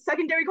multiple like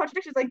secondary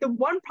contradictions. Like the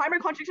one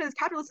primary contradiction is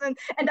capitalism,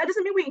 and that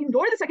doesn't mean we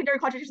ignore the secondary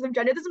contradictions of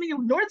gender. It doesn't mean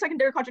we ignore the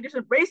secondary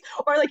contradictions of race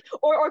or like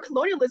or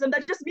colonialism.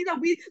 That just means that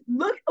we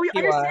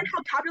understand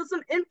how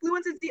capitalism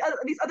influences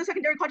these other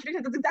secondary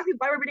contradictions. That's exactly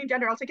why we're reading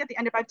gender. I'll take it at the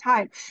end if I have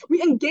time.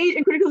 We engage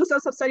in critical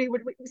self-study,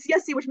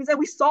 CSC, which means that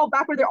we solve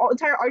backward their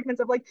entire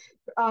arguments of like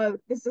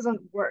this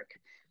doesn't work.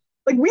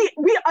 Like we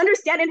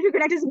understand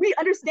interconnectedness, we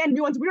understand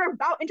nuance. We are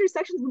about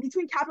intersections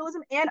between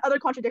capitalism and other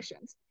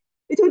contradictions.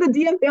 They told the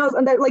DM fails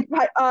and that like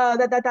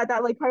that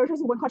like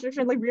prioritizing one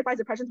contradiction like redefines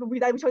oppressions, but we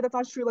show you that's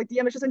not true. Like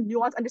DM is just a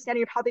nuanced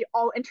understanding of how they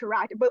all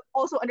interact, but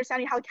also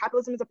understanding how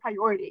capitalism is a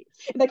priority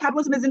and that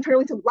capitalism is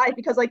internal to life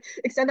because like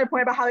extend their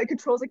point about how it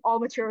controls like all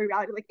material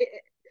reality. Like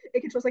it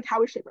controls like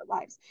how we shape our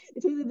lives.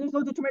 They tell you that there's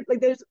no determinant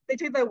like they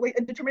tell you that like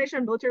determination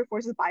of military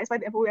force is biased by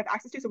the info we have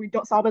access to, so we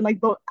don't solve in like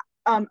both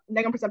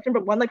negative perception,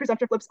 but one like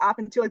perception flips up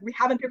into like we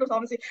have empirical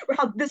solvency or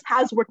how this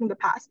has worked in the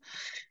past.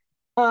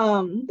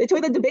 They tell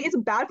you that debate is a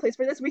bad place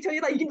for this. We tell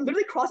you that you can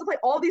literally cross-apply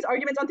all these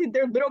arguments onto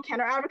their little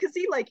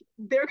counter-advocacy. Like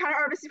their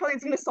counter-advocacy probably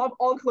is going to solve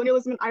all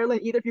colonialism in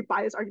Ireland either if you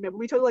buy this argument. But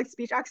we tell you like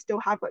speech acts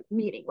still have like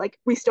meaning. Like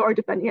we still are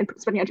defending and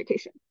spending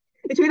education.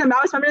 They tell you that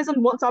Maoist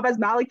feminism won't solve as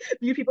Mao like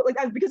view people like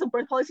as because of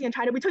birth policy in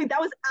China. We tell you that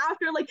was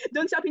after like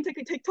Deng Xiaoping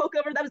took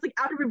over. That was like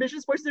after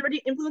revisionist forces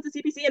already influenced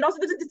the CPC. And also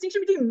there's a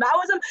distinction between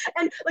Maoism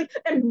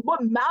and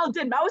what Mao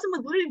did. Maoism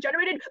was literally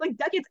generated like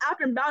decades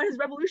after Mao and his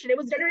revolution. It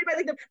was generated by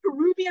like the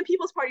Peruvian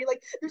People's Party.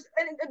 Like there's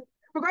and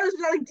regardless of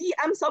that, like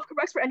DM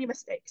self-corrects for any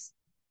mistakes.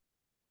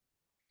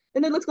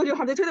 And then let's go to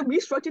They tell you that we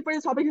structured for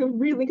this topic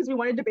and relink because we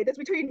want to debate this.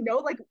 We tell you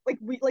no,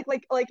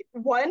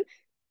 one,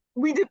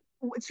 we did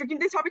striking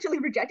this topic to like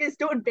reject it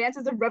still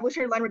advances the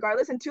revolutionary line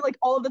regardless, and two, like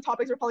all of the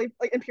topics are probably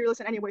like imperialist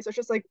in any way, so it's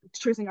just like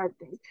choosing our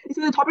things. And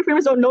so the topic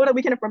framers don't know that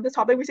we can affirm this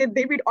topic. We say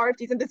they read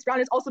RFDs and this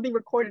round is also being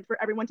recorded for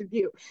everyone to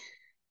view.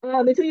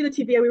 They tell you the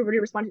TBA, we already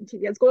responded to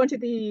TBA. Let's go into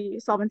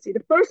the solvency. The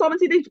first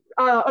solvency, they you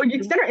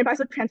extend our impacts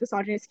of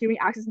transmisogyny, skewing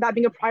access, and that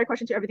being a prior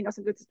question to everything else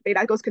in this debate,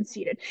 that goes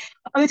conceded.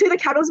 They tell you that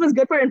capitalism is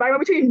good for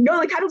environment. We tell you no,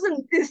 like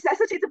capitalism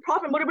necessitates a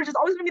profit motive, which is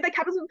always going to be that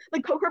capitalism,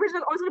 like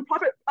corporations are always going to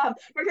profit,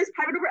 prioritize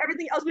private over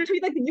everything else. We tell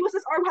you like the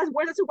USSR has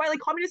wars as to why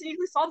like communism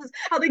usually solves this.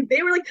 How like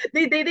they were like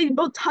they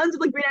built tons of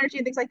like green energy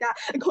and things like that.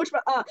 And coach,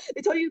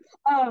 they tell you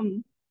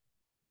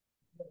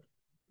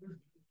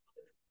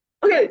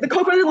okay, the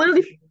co-president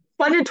literally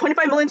funded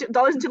 $25 million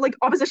into like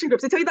opposition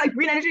groups. They tell you that like,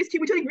 green energy is key.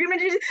 We tell you green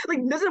energy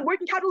like doesn't work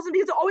in capitalism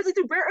because it always leads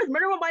to rare earth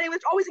mineral mining,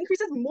 which always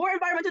increases more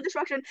environmental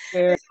destruction.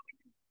 Clear.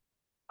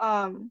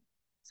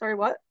 Sorry,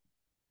 what?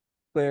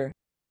 Clear.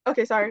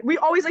 Okay, sorry. We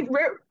always like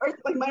rare earth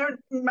like mineral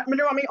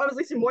mining always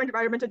leads to more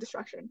environmental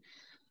destruction.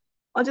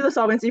 Onto the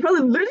solvency. You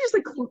probably literally just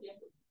like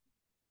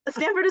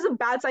Stanford is a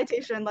bad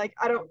citation. Like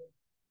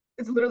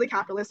it's literally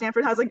capitalist.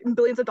 Stanford has like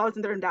billions of dollars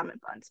in their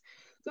endowment funds.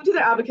 So to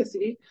their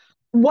advocacy.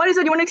 One is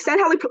that you want to extend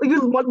how like you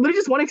literally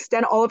just want to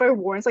extend all of our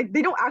warrants. Like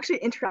they don't actually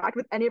interact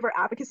with any of our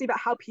advocacy about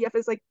how PF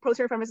is like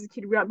proletarian feminism is key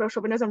to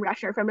chauvinism,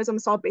 reactionary feminism,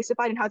 is all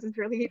basified and how it's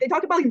imperially. They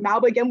talk about like Mao,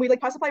 but again we like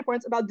classify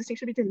points about the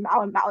distinction between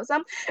Mao and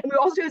Maoism, and we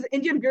also do as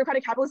Indian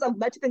bureaucratic capitalism that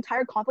led to the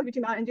entire conflict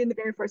between Mao and India in the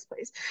very first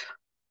place.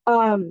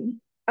 And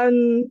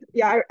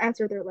yeah, I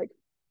answered their like.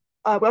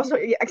 We also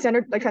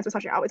extended like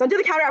transmisogyny outwards. Onto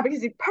the counter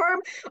advocacy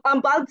perm,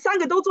 like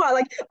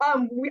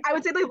I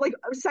would say like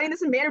citing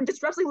this in manner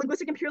disrupts like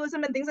linguistic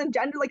imperialism and things in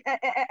gender like and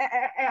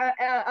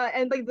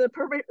like the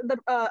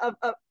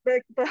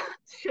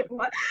shit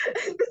what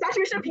the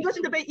saturation of English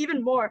in debate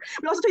even more.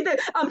 We also take the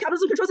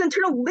capitalism controls the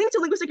internal link to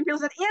linguistic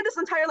imperialism and this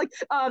entire like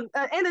and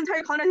the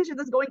entire colonization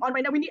that's going on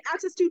right now. We need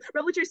access to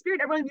revolutionary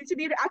spirit. Everyone needs to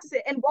be able to access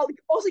it, and while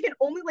also you can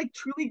only like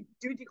truly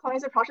do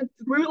decolonization process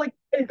through like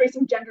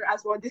embracing gender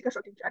as well,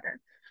 deconstructing gender.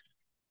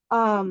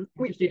 And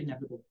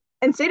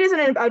state isn't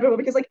inevitable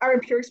because like our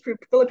empirics prove,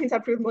 Philippines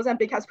have proved,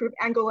 Mozambique has proved,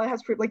 Angola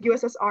has proved, like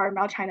USSR,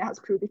 now China has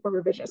proved before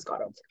revisionists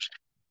got over.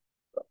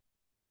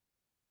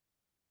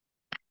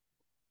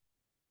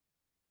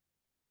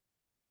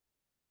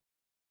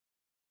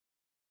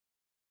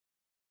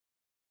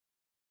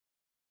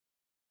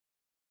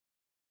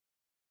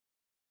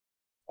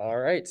 All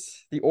right.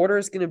 The order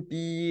is going to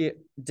be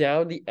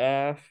down the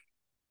F.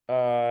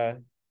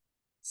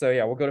 So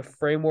yeah, we'll go to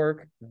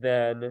framework,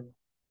 then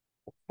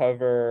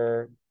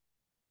cover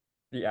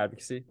the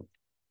advocacy.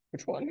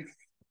 Which one?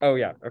 Oh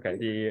yeah,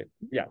 okay.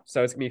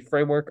 So it's gonna be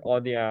framework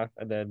on the F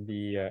and then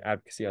the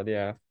advocacy on the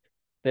F.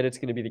 Then it's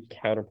gonna be the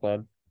counter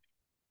plan.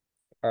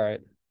 All right.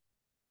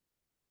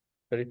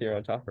 Ready theory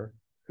on top or?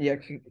 Yeah,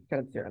 kind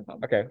of theory on top.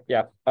 Okay,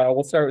 yeah.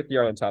 We'll start with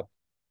theory on top.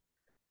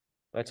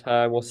 My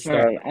time will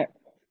start. Okay,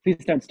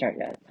 Please don't start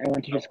yet. I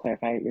want to just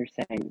clarify. You're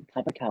saying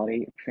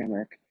topicality,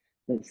 framework,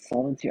 the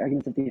solvency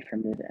arguments of the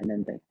affirmative, and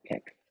then the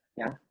pick.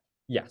 Yeah?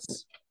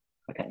 Yes.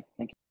 Okay,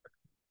 thank you.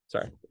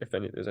 Sorry if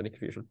there's any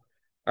confusion.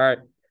 All right.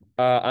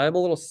 I'm a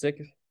little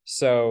sick,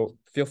 so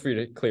feel free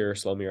to clear or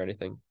slow me or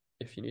anything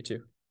if you need to.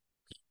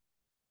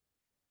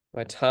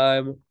 My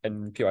time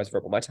and PY's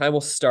verbal. My time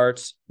will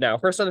start now.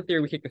 First on the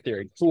theory, we kick the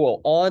theory. Cool.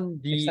 On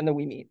the Extend the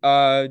we meet.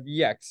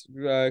 yeah,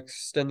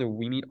 extend the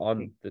we meet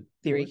on the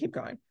Theory, keep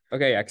going.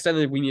 Okay, yeah, extend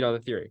the we meet on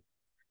the theory.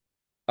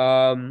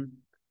 All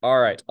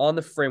right, on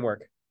the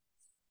framework.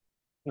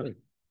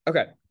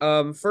 Okay.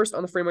 First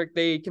on the framework,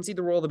 they concede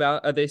the role of the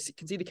ballot. They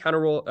concede the counter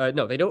role.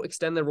 No, they don't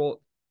extend the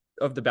role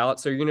of the ballot.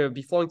 So you're going to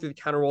be flowing through the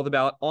counter role of the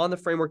ballot. On the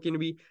framework, you're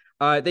going to be.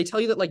 They tell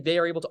you that like they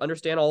are able to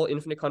understand all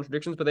infinite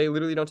contradictions, but they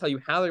literally don't tell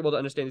you how they're able to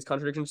understand these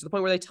contradictions to the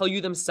point where they tell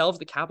you themselves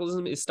that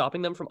capitalism is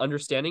stopping them from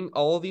understanding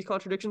all of these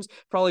contradictions,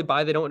 probably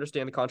by they don't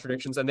understand the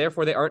contradictions, and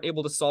therefore they aren't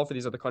able to solve for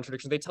these other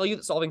contradictions. They tell you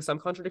that solving some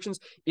contradictions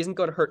isn't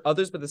going to hurt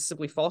others, but this is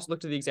simply false. Look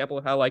to the example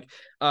of how like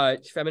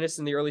feminists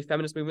in the early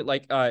feminist movement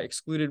like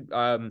excluded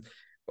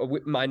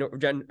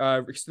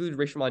excluded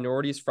racial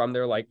minorities from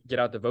their like get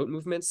out the vote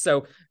movements.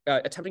 So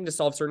attempting to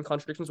solve certain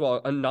contradictions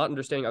while not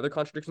understanding other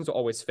contradictions will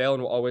always fail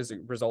and will always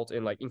result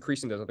in like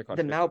increasing those other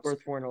contradictions. The Mao birth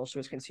warrant also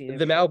is conceded.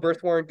 The Mao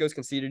birth warrant goes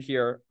conceded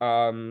here,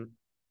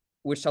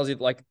 which tells you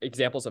that, like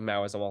examples of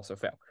Maoism also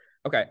fail.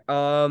 Okay.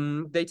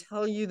 They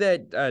tell you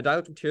that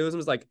dialectic materialism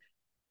is like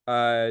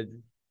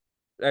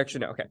actually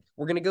no, okay.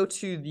 We're gonna go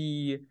to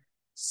the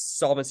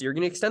solvency. You're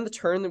going to extend the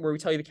turn where we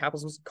tell you the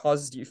capitalism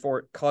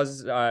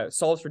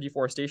solves for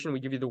deforestation. We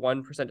give you the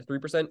 1% to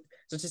 3%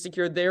 statistic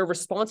here. Their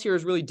response here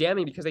is really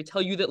damning because they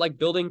tell you that like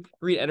building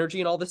green energy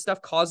and all this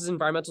stuff causes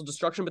environmental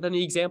destruction. But then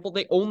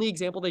the only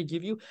example they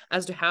give you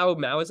as to how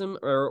Maoism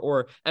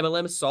or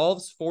MLM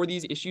solves for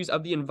these issues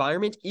of the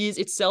environment is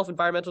itself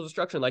environmental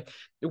destruction. Like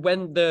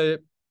when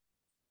the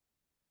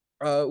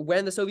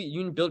Soviet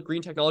Union built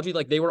green technology,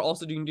 like they were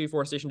also doing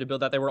deforestation to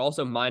build that. They were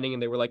also mining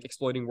and they were like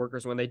exploiting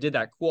workers when they did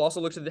that. Cool. Also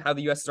looked at how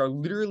the USSR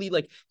literally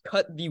like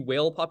cut the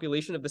whale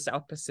population of the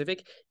South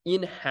Pacific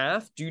in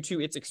half due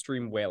to its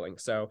extreme whaling.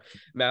 So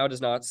Mao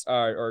does not,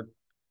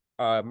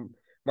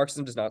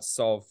 Marxism does not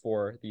solve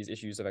for these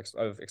issues of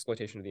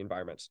exploitation of the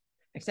environment.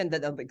 Extend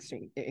that of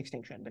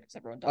extinction because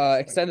everyone dies.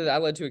 Extended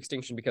that led to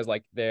extinction because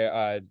like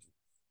the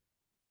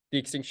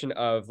extinction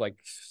of like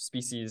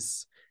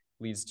species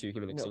leads to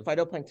human extinction.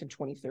 No, phytoplankton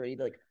 2030,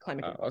 like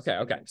climate change.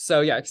 Okay.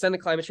 So yeah, extend the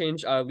climate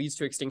change leads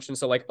to extinction.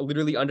 So like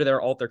literally under their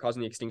alt, they're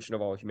causing the extinction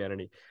of all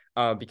humanity.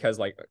 Because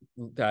like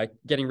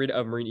getting rid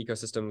of marine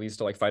ecosystem leads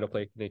to like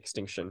phytoplankton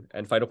extinction,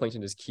 and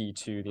phytoplankton is key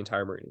to the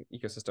entire marine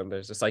ecosystem.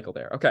 There's a cycle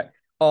there. Okay,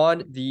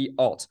 on the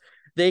alt.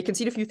 They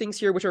concede a few things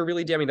here which are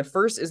really damning. The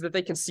first is that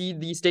they concede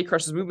the state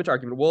crushes movement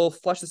argument. We'll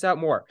flesh this out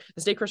more.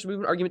 The state crushes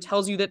movement argument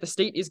tells you that the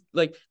state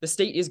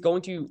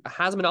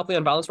has a monopoly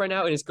on violence right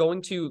now and is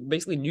going to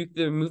basically nuke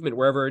the movement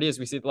wherever it is.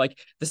 We see that like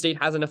the state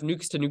has enough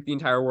nukes to nuke the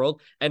entire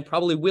world and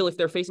probably will. If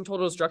they're facing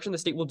total destruction, the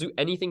state will do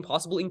anything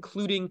possible,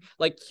 including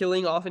like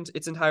killing off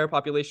its entire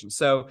population.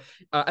 So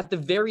at the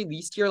very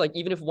least here, like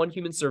even if one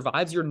human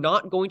survives, you're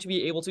not going to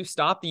be able to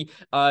stop the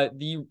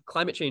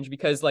climate change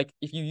because like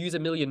if you use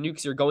 1 million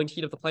nukes, you're going to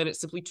heat up the planet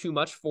simply too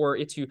much for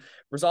it to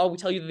resolve. We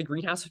tell you that the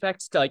greenhouse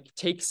effect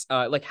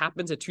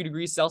happens at 2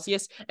 degrees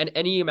Celsius, and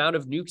any amount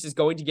of nukes is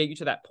going to get you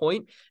to that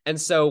point. And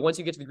so once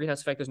you get to the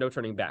greenhouse effect, there's no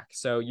turning back.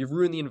 So you've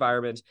ruined the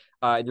environment,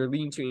 and you're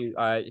leading to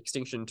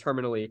extinction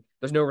terminally.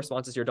 There's no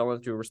responses here. Don't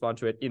have to respond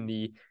to it in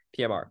the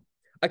PMR.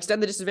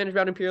 Extend the disadvantage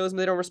about imperialism.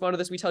 They don't respond to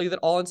this. We tell you that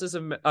all instances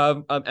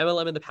of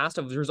MLM in the past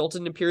have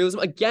resulted in imperialism.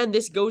 Again,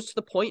 this goes to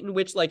the point in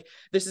which like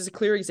this is a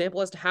clear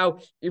example as to how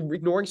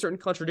ignoring certain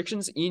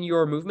contradictions in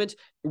your movement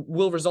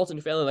will result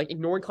in failing. Like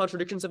ignoring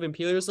contradictions of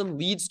imperialism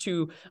leads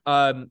to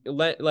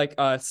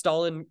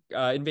Stalin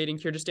invading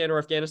Kyrgyzstan or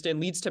Afghanistan,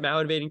 leads to Mao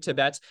invading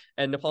Tibet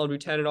and Nepal and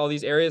Bhutan and all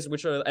these areas,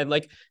 which are and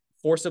like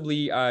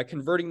forcibly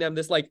converting them.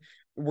 This like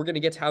we're gonna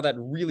get to how that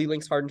really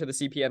links hard into the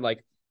CP and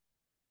like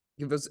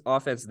give us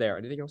offense there.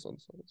 Anything else on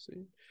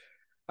solvency?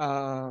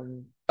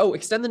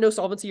 Extend the no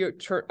solvency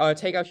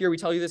takeout here. We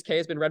tell you this K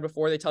has been read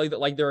before. They tell you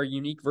that like there are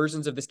unique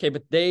versions of this K,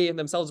 but they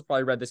themselves have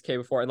probably read this K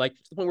before. And like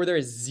to the point where there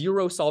is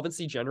 0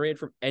 solvency generated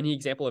from any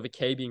example of a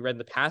K being read in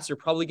the past, you're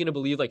probably going to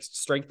believe like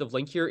strength of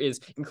link here is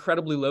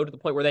incredibly low to the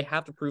point where they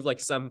have to prove like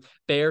some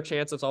bare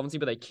chance of solvency,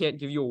 but they can't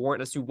give you a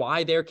warrant as to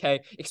why their K,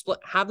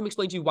 have them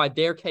explain to you why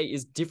their K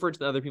is different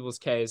than other people's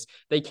Ks.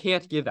 They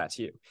can't give that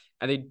to you,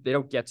 and they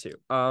don't get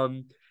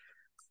to.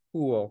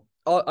 Cool.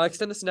 I'll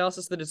extend this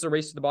analysis that it's a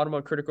race to the bottom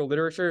on critical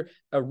literature.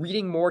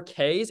 Reading more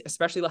Ks,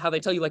 especially how they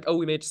tell you like, oh,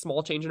 we made a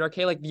small change in our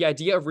K. Like the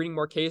idea of reading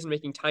more Ks and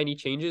making tiny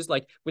changes,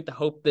 like with the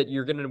hope that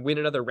you're going to win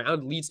another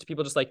round, leads to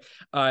people just like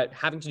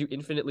having to do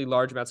infinitely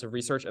large amounts of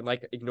research and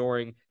like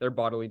ignoring their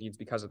bodily needs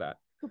because of that.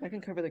 I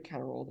can cover the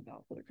counter role of the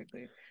ballot really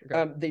quickly.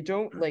 Okay. They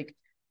don't like.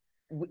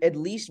 At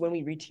least when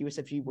we read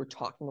TUSFG, we're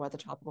talking about the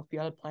topical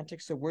fiat plan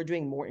text, so we're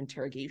doing more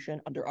interrogation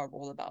under our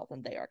role of ballot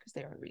than they are because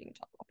they aren't reading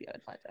topical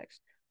fiat plan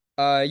text.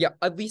 Yeah,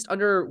 at least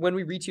under when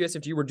we read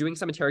TUSFG, we're doing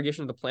some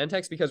interrogation of the plan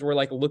text because we're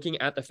like looking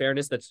at the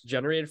fairness that's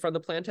generated from the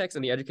plan text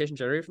and the education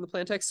generated from the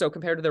plan text. So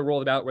compared to their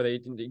roll about where they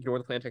ignore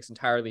the plan text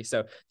entirely.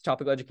 So the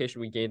topical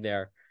education we gained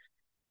there.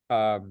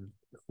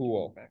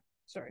 Cool.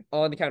 Sorry.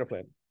 On the counter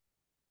plan.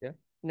 Yeah.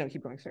 No,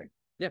 keep going. Sorry.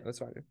 Yeah, that's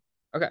fine.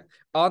 Okay.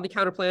 On the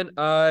counter plan,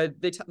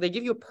 they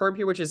give you a perm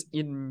here, which is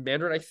in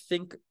Mandarin. I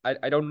think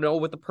I don't know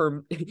what the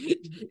perm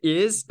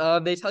is.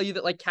 They tell you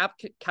that like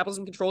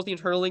capitalism controls the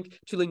internal link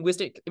to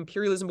linguistic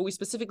imperialism, but we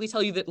specifically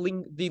tell you that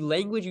the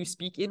language you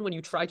speak in when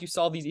you try to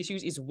solve these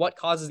issues is what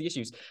causes the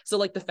issues. So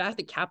like the fact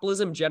that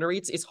capitalism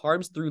generates its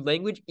harms through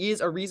language is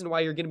a reason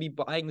why you're going to be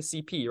buying the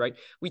CP, right?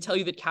 We tell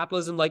you that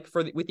capitalism, like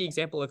with the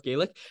example of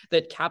Gaelic,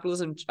 that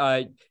capitalism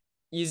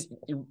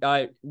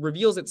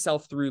reveals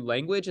itself through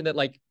language, and that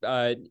like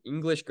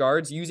English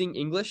guards using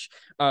English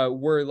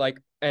were like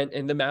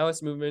and the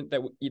Maoist movement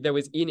that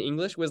was in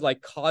English was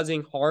like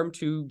causing harm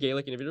to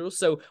Gaelic individuals.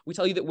 So we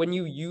tell you that when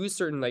you use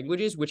certain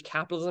languages which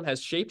capitalism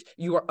has shaped,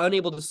 you are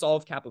unable to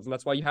solve capitalism.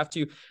 That's why you have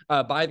to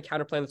buy the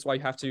counterplan. That's why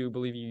you have to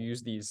believe you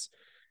use these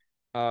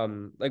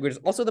languages.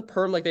 Also the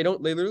perm, like they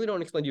literally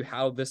don't explain to you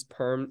how this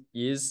perm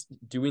is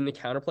doing the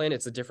counterplan.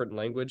 It's a different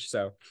language.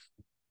 So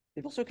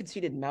they've also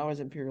conceded Mao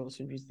is imperialist,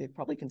 because they've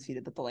probably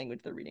conceded that the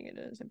language they're reading it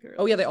is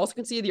imperialist. Oh yeah, they also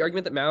conceded the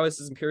argument that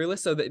Maoist is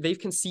imperialist. So they've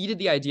conceded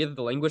the idea that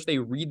the language they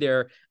read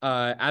their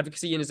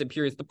advocacy in is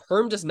imperialist. The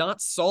perm does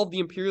not solve the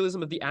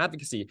imperialism of the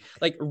advocacy.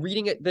 Like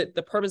reading it,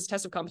 the perm is a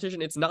test of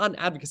competition. It's not an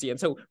advocacy, and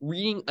so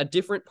reading a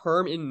different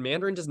perm in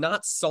Mandarin does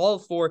not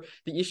solve for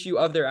the issue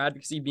of their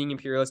advocacy being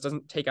imperialist.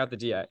 Doesn't take out the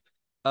DA.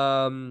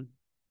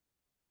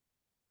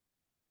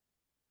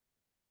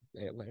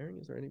 Layering.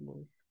 Is there any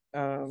more?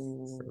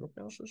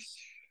 Analysis?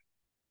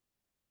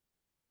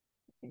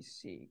 Let me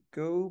see.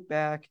 Go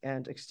back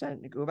and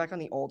extend. Go back on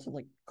the alt and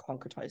like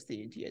concretize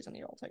the DAs on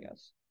the alt, I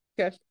guess.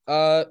 Okay.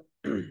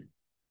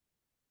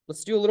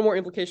 Let's do a little more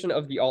implication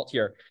of the alt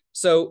here.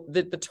 So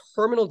the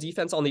terminal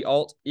defense on the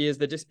alt is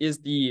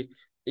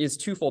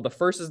twofold. The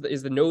first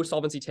is the no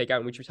solvency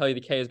takeout, in which we tell you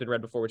the K has been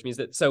read before, which means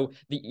that so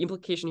the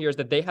implication here is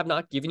that they have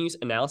not given you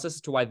analysis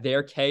as to why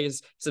their K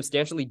is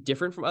substantially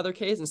different from other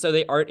Ks, and so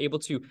they aren't able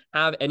to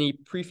have any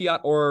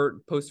pre-fiat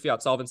or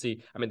post-fiat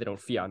solvency. I mean, they don't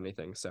fiat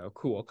anything, so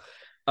cool.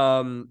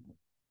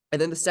 And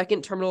then the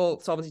second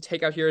terminal solvency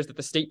takeout here is that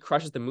the state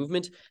crushes the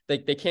movement. They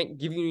can't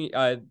give you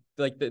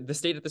like the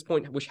state at this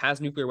point, which has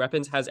nuclear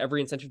weapons, has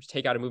every incentive to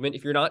take out a movement.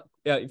 If you're not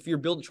if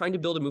you're trying to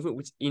build a movement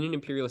which in an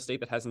imperialist state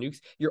that has nukes,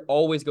 you're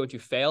always going to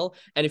fail.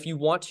 And if you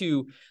want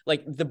to,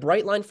 like, the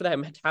bright line for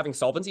them having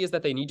solvency is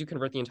that they need to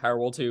convert the entire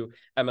world to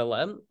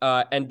MLM,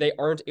 and they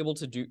aren't able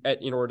to do it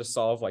in order to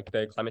solve like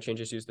the climate change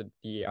issues,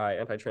 the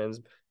anti-trans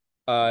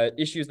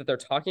issues that they're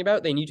talking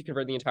about. They need to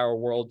convert the entire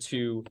world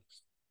to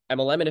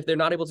MLM, and if they're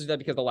not able to do that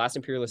because the last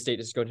imperialist state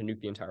is going to nuke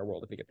the entire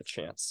world if they get the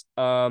chance.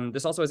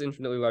 This also has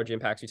infinitely large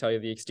impacts. We tell you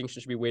the extinction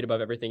should be weighed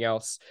above everything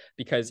else,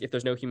 because if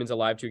there's no humans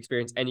alive to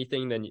experience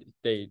anything,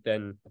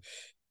 then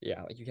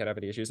yeah, like you can't have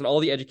any issues. And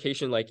all the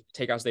education like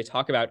takeouts they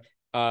talk about,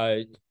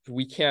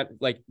 we can't,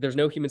 like, there's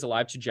no humans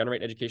alive to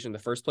generate education in the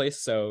first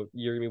place, so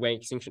you're gonna be weighing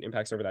extinction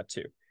impacts over that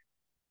too.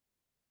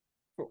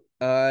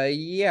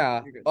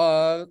 Yeah.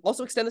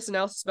 Also extend this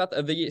analysis about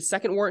the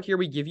second warrant here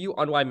we give you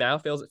on why Mao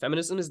fails at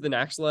feminism is the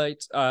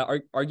Naxalite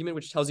argument,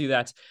 which tells you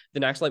that the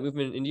Naxalite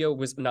movement in India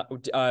was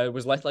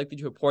less likely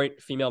to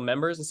appoint female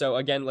members. And so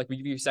again, like, we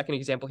give you a second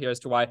example here as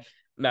to why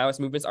Maoist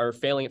movements are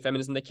failing at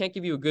feminism. They can't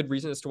give you a good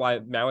reason as to why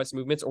Maoist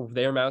movements, or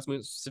their Maoist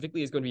movement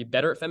specifically, is going to be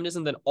better at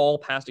feminism than all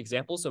past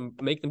examples. So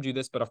make them do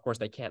this, but of course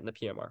they can't in the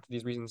PMR. For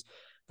these reasons,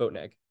 vote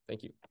neg.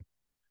 Thank you.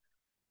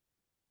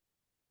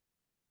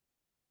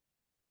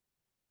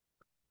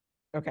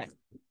 Okay.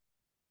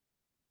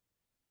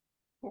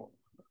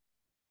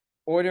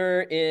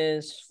 Order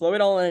is flow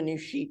it all on a new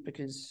sheet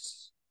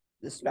because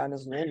this span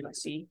is a little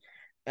messy.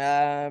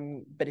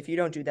 But if you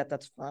don't do that,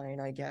 that's fine,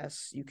 I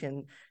guess. You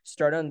can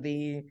start on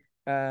the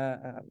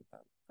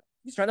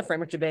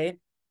framework debate,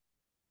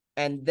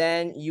 and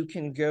then you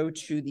can go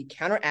to the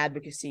counter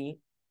advocacy,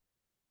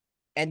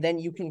 and then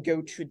you can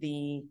go to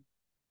the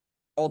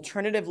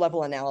alternative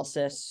level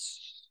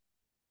analysis.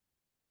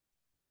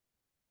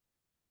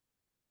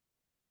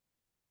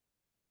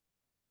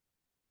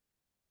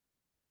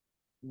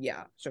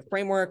 Yeah, so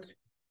framework,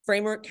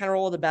 counter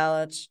roll of the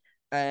ballots,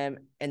 and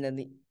then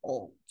the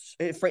alt.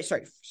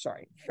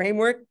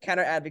 Framework,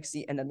 counter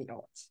advocacy, and then the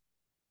alt.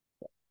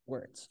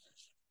 Words.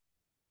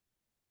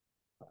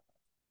 All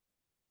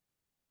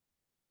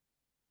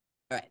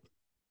right.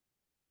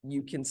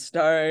 You can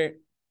start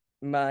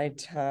my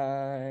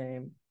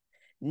time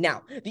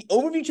Now, the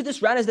overview to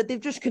this round is that they've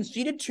just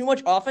conceded too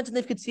much offense, and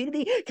they've conceded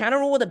the counter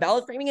rule with the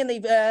ballot framing, and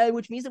they've,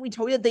 which means that we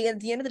told you that they, at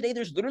the end of the day,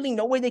 there's literally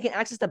no way they can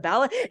access the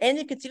ballot, and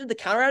they've conceded the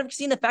counter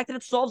advocacy and the fact that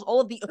it solves all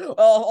of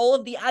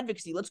the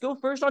advocacy. Let's go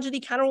first onto the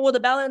counter rule with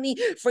the ballot and the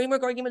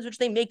framework arguments which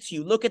they make to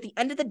you. Look, at the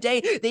end of the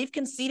day, they've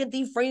conceded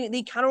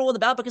the counter rule of the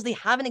ballot because they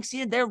haven't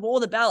exceeded their role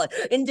of the ballot.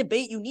 In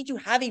debate, you need to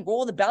have a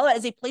role of the ballot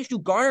as a place to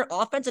garner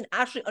offense and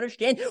actually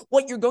understand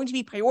what you're going to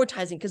be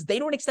prioritizing, because they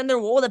don't extend their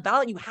role of the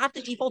ballot. You have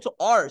to default to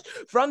ours.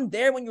 From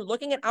there, when you're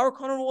looking at our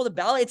counter rule of the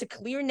ballot, it's a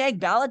clear neg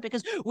ballot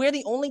because we're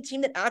the only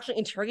team that actually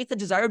interrogates the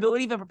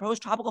desirability of a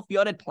proposed topical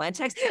field plant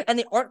text, and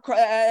they aren't.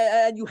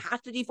 You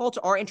have to default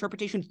to our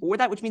interpretation for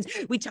that, which means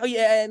we tell you,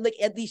 like,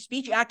 the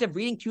speech act of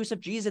reading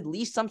QSFG is at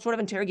least some sort of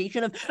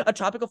interrogation of a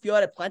topical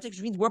field plant text,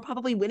 which means we're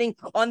probably winning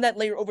on that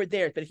layer over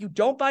there. But if you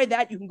don't buy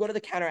that, you can go to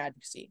the counter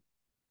advocacy.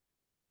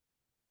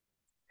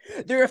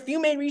 There are a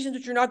few main reasons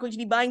which you're not going to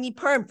be buying the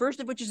perm.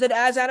 First of which is that,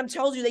 as Adam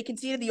tells you, they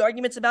conceded the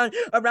arguments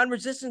around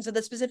resistance, and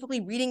that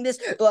specifically reading this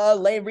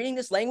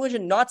language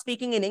and not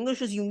speaking in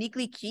English is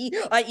uniquely key,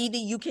 i.e.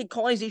 the UK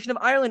colonization of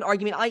Ireland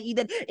argument, i.e.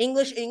 that the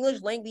English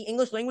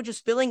language is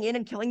filling in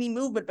and killing the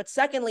movement. But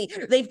secondly,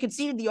 they've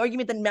conceded the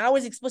argument that Mao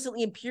is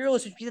explicitly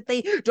imperialist, which means that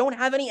they don't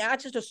have any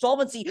access to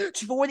solvency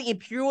for the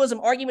imperialism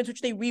arguments which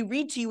they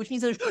reread to you, which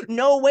means there's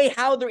no way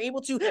how they're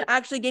able to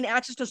actually gain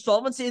access to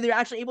solvency. They're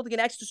actually able to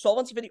gain access to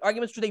solvency for the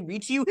arguments they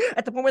read to you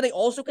at the point where they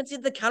also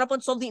concede the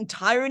counterpoint solve the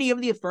entirety of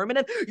the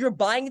affirmative. You're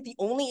buying that the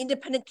only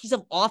independent piece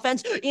of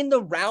offense in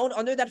the round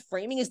under that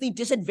framing is the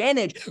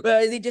disadvantage.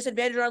 The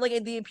disadvantage are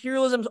like the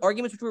imperialism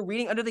arguments which we're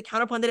reading under the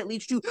counterpoint that it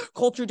leads to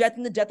culture death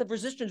and the death of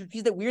resistance, which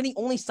means that we're the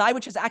only side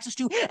which has access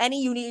to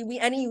any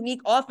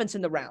unique offense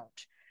in the round.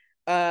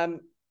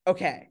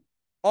 Okay.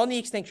 On the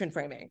extinction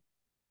framing.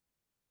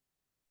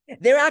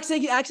 They're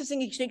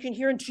accessing extinction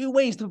here in two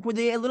ways. The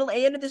little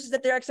a end of this is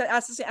that they're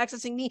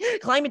accessing the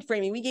climate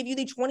framing. We gave you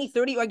the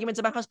 2030 arguments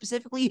about how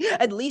specifically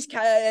at least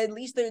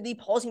the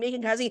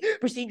policymaking has a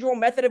procedural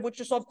method of which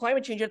to solve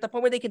climate change, at the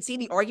point where they can see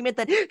the argument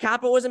that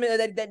capitalism,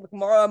 that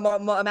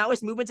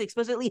Maoist movements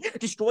explicitly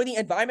destroy the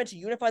environment to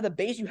unify the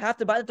base. You have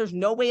to buy that there's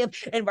no way of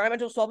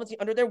environmental solvency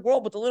under their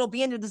world. But the little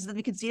b end of this is that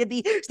we conceded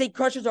the state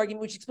crushers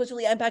argument, which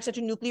explicitly impacts such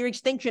a nuclear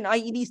extinction,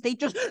 i.e. the state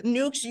just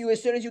nukes you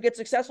as soon as you get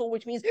successful,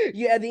 which means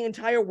the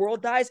entire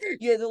world dies.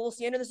 The little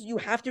c end of this is you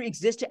have to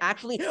exist to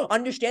actually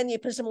understand the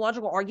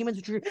epistemological arguments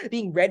which are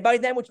being read by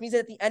them, which means that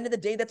at the end of the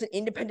day, that's an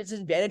independent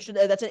disadvantage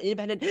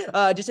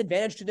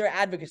to their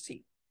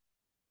advocacy.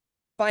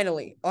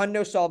 Finally, on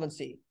no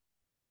solvency.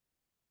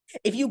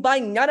 If you buy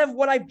none of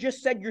what I've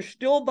just said, you're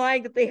still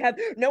buying that they have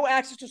no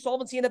access to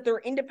solvency and that there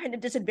are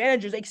independent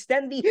disadvantages.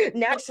 Extend the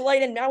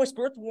Naxalite and Maoist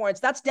birth warrants.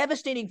 That's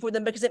devastating for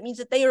them because it means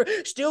that they are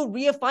still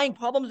reifying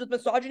problems with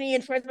misogyny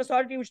and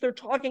transmisogyny, which they're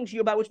talking to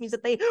you about, which means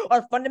that they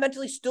are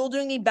fundamentally still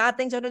doing the bad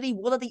things under the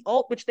will of the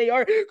alt, which they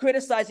are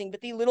criticizing.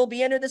 But the little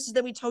b end of this is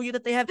that we tell you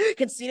that they have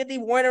conceded the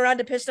warrant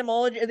around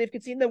epistemology. They've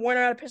conceded the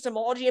warrant around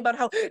epistemology about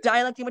how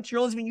dialectic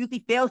materialism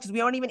usually fails because we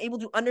aren't even able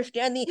to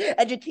understand the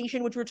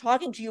education which we're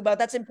talking to you about.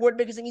 That's important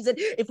because it means that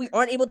if we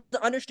aren't able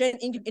to understand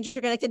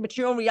interconnected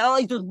material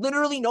realities, there's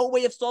literally no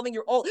way of solving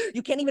your alt.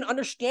 You can't even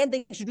understand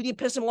things to do the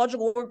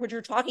epistemological work which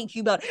you're talking to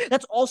you about.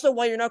 That's also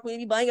why you're not going to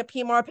be buying a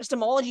PMR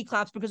epistemology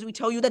class, because we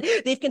tell you that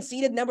they've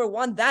conceded number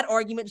one, that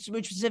argument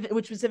which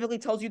specifically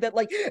tells you that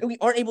like we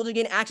aren't able to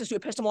gain access to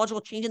epistemological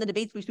change in the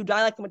debate space through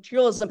dialectic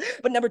materialism.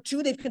 But number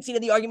two, they've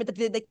conceded the argument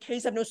that the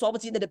case have no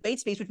solvency in the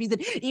debate space, which means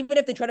that even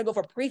if they try to go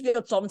for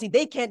pre-field solvency,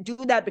 they can't do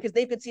that because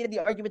they've conceded the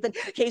argument that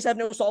case have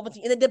no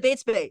solvency in the debate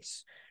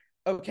space.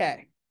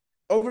 Okay,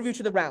 overview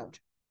to the round.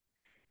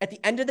 At the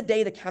end of the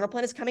day, the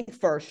counterplan is coming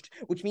first,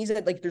 which means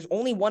that like there's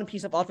only one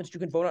piece of offense you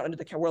can vote on under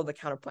the world of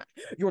the counterplan.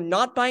 You're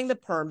not buying the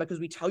perm because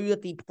we tell you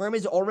that the perm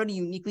is already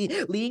uniquely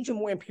leading to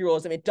more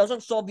imperialism. It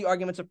doesn't solve the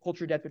arguments of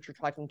culture death, which you're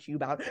talking to you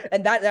about,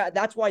 and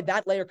that's why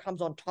that layer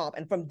comes on top.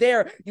 And from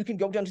there, you can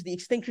go down to the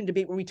extinction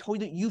debate, where we told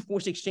you that you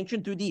force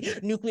extinction through the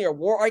nuclear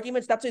war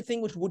arguments. That's a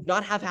thing which would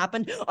not have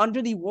happened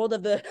under the world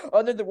of the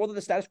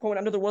status quo and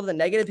under the world of the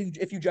negative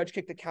if you judge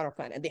kick the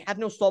counterplan, and they have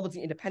no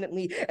solvency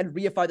independently and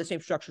reify the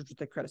same structures that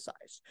they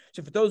criticize.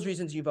 So for those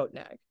reasons, you vote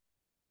neg.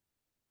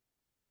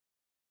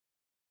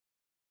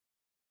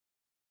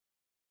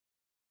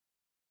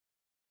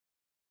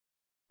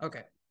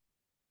 Okay.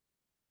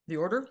 The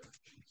order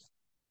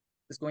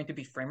is going to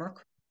be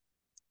framework.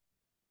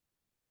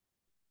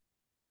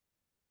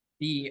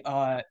 The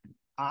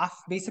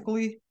AF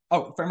basically.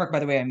 Oh, framework, by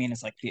the way, I mean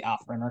is like the AF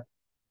framework.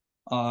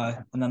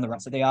 And then the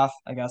rest of the AF,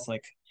 I guess,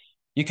 like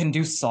you can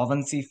do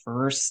solvency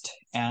first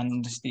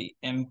and the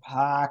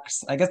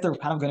impacts. I guess they're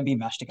kind of going to be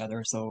meshed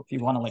together. So if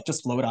you want to like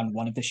just float on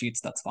one of the sheets,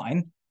 that's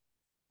fine.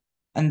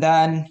 And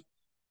then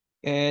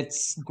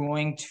it's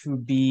going to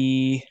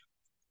be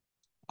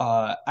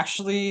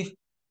actually,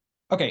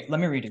 okay,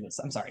 let me redo this.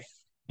 I'm sorry.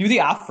 Do the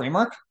AF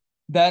framework,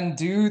 then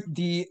do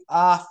the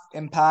AF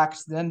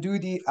impacts, then do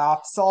the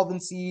AF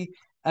solvency,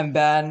 and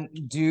then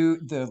do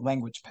the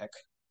language pick.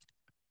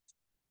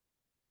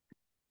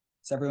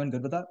 Is everyone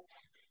good with that?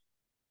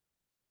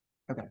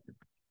 Okay.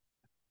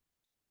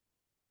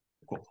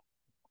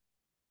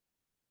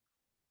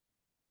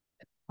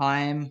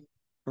 time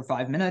for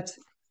 5 minutes.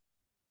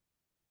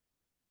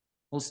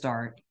 We'll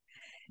start.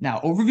 Now,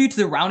 overview to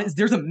the round is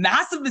there's a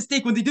massive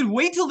mistake when they did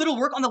way too little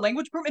work on the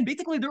language perm, and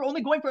basically they're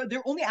only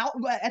out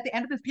at the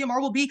end of this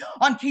PMR will be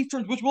on case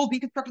terms, which will be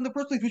constructed in the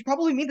first place, which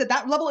probably means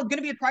that level is going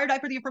to be a prior die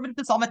for the affirmative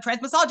to solve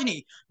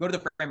transmisogyny. Go to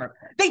the framework.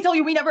 They tell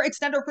you we never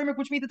extend our framework,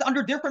 which means it's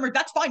under their framework.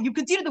 That's fine. You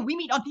conceded that we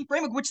meet on T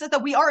framework, which says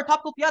that we are a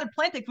topical fiated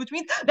plantics, which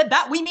means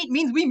that we meet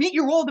means we meet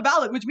your role of the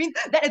ballot, which means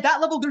that at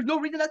that level there's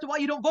no reason as to why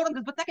you don't vote on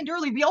this. But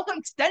secondarily, we also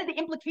extended the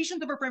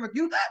implications of our framework.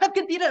 You have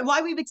conceded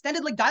why we've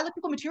extended like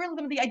dialectical materialism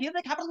and the idea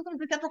that capitalism is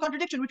a central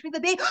contradiction, which means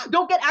that they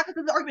don't get access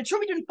to the argument. Sure,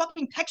 we didn't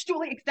fucking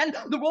textually extend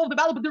the role of the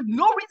ballot, but there's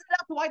no reason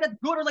as to why that's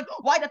good or like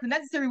why that's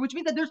necessary, which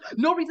means that there's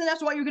no reason as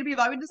to why you're going to be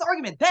evaluating this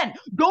argument. Then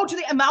go to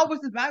the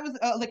Maoist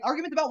like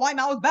arguments about why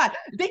Mao is bad.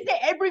 They say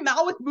every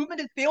Maoist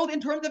movement has failed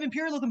in terms of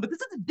imperialism, but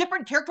this is a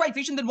different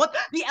characterization than what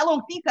the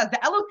LOC says. The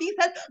LOC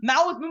says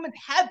Maoist movements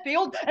have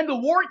failed and the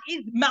war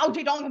is Mao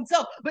Zedong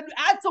himself. But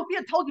as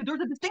Sophia tells you,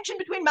 there's a distinction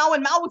between Mao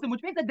and Maoism,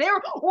 which means that their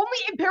only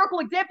empirical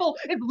example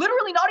is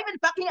literally not even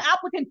fucking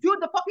applicant to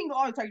the fucking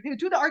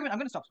to the argument. I'm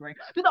gonna stop swearing.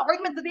 To the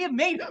arguments that they have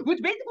made, which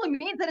basically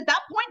means that at that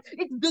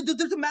point,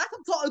 there's a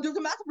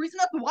massive reason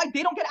as to why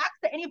they don't get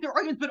access to any of their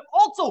arguments. But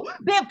also,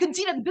 they have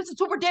conceded. This is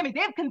super damning. They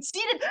have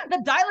conceded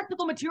that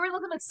dialectical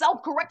materialism is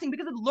self-correcting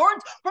because it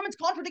learns from its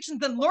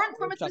contradictions and learns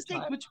from its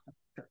mistakes. Which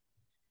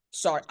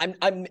Sorry, I'm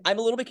a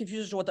little bit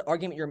confused as to what the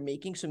argument you're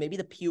making, so maybe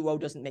the PUO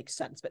doesn't make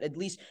sense. But at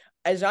least,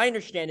 as I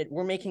understand it,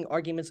 we're making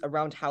arguments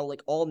around how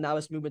like all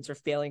Maoist movements are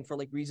failing for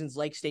like reasons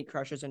like state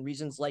crushes and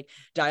reasons like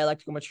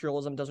dialectical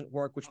materialism doesn't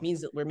work, which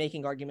means that we're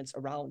making arguments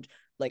around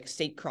like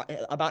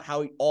about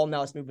how all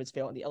Maoist movements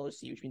fail in the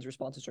LOC, which means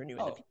responses are new.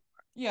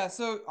 Yeah,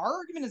 so our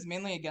argument is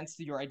mainly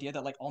against your idea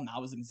that like all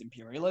Maoism is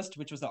imperialist,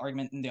 which was the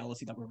argument in the LOC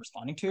that we're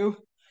responding to.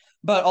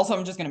 But also,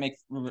 I'm just going to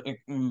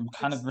make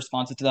kind of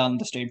responsive to that on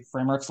the state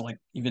framework. So, like,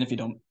 even if you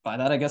don't buy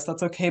that, I guess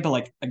that's okay. But,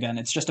 like, again,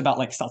 it's just about,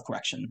 like,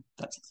 self-correction.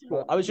 That's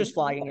cool. I was just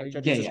flagging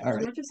it. Yeah, all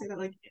right. I want to say that,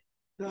 like,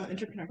 the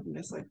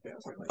interconnectedness, like,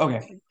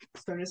 okay.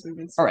 Feminist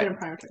movements all right. didn't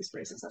prioritize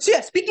race. So,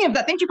 yeah, speaking of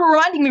that, thank you for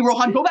reminding me,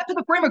 Rohan. Go back to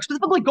the framework,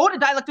 specifically go to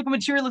dialectical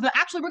materialism.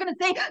 Actually, we're going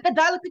to say that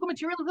dialectical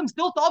materialism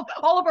still solves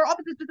all of our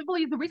opposites,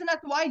 specifically the reason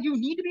as to why you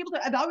need to be able to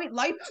evaluate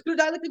life through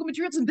dialectical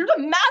materialism. There's a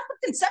massive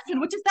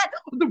conception, which is that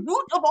the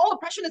root of all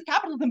oppression is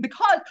capitalism,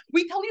 because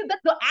we tell you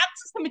that the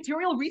access to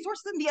material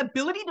resources and the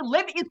ability to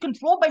live is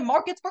controlled by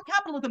markets for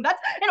capitalism.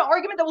 That's an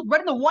argument that was read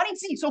in the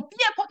 1AC.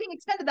 Sophia fucking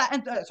extended that,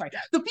 and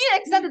Sophia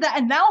extended that,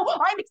 and now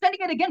I'm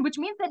extending it again, which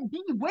means that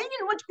the way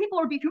in which people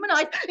are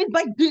dehumanized is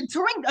by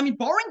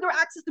barring their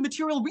access to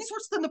material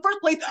resources in the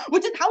first place,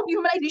 which is how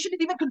dehumanization is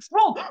even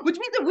controlled, which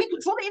means that we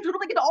control the internal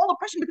link into all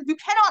oppression, because you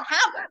cannot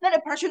have that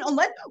oppression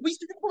unless we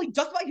specifically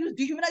justify who's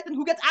dehumanized and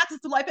who gets access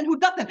to life and who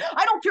doesn't.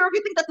 I don't care if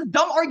you think that's a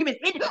dumb argument.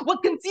 It was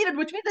conceded,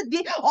 which means that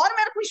they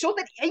automatically shows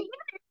that even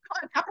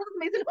if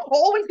capitalism isn't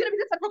always going to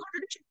be the central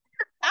contradiction,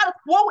 status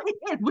quo it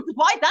is, which is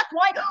why that's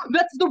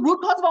the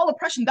root cause of all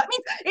oppression. That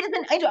means it is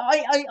a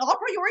priority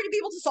to be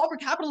able to solve for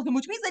capitalism,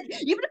 which means that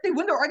even if they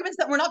win their arguments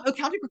that we're not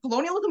accounting for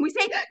colonialism, we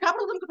say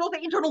capitalism controls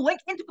the internal link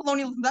into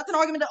colonialism. That's an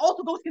argument that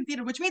also goes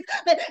conceded, which means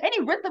that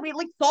any risk that we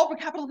like solve for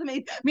capitalism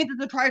means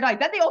it's a prior die.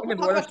 Then they also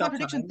talk about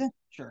contradictions.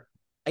 Sure.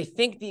 I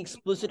think the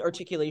explicit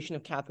articulation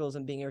of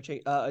capitalism being the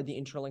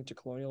interlink to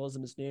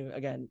colonialism is new.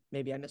 Again,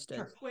 maybe I missed it.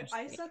 Sure. Wait,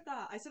 I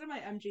said in my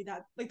MG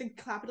that like the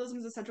capitalism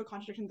is a central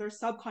contradiction. There's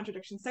sub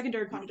contradictions,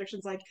 secondary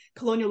contradictions like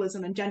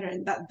colonialism and gender,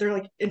 and that they're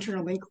like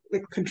internally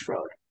like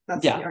controlled.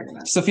 That's the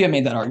argument. Sophia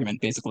made that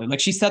argument basically. Like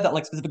she said that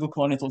like specifically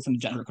colonialism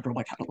and gender are controlled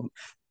by capitalism.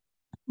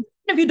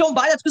 If you don't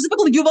buy that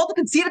specifically, you've also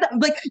conceded that,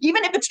 like,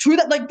 even if it's true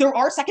that, like, there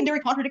are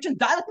secondary contradictions,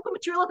 dialectical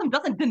materialism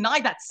doesn't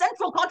deny that.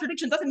 Central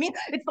contradiction doesn't mean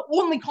it's the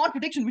only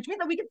contradiction, which means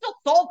that we can still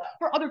solve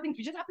for other things.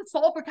 We just have to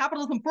solve for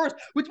capitalism first,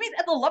 which means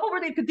at the level where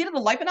they've conceded the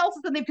life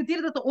analysis and they've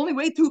conceded that the only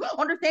way to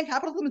understand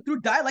capitalism is through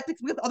dialectics,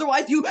 because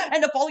otherwise you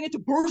end up falling into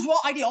bourgeois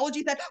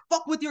ideologies that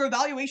fuck with your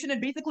evaluation and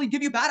basically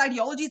give you bad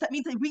ideologies. That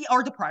means that we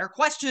are the prior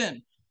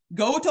question.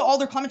 Go to all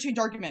their climate change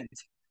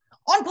arguments.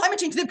 On climate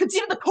change, they've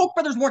conceded the Koch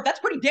brothers weren't. That's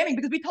pretty damning,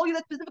 because we tell you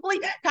that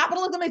specifically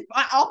capitalism is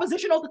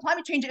oppositional to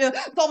climate change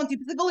solvency,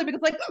 specifically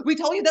because, like, we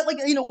tell you that, like,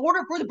 in order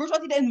for the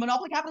bourgeoisie and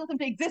monopoly capitalism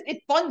to exist,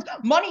 it funds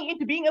money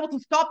into being able to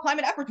stop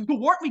climate efforts. The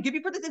warrant we give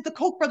you for this is the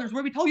Koch brothers,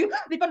 where we tell you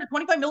they funded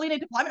 25 million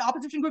into climate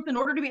opposition groups in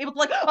order to be able to,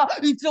 like,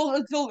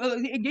 still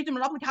engage in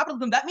monopoly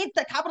capitalism. That means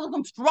that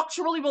capitalism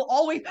structurally will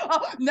always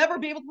never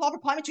be able to solve for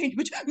climate change,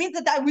 which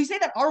means that we say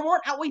that our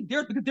warrant outweighs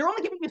theirs, because they're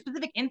only giving you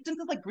specific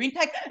instances like green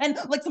tech and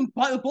like some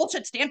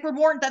bullshit Stanford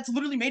warrant that's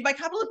literally made by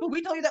capitalists, but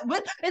we tell you that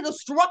with is a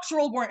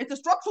structural warrant. It's a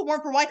structural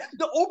warrant for why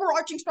the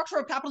overarching structure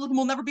of capitalism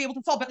will never be able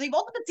to solve. But they've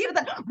also conceded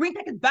that green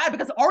tech is bad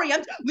because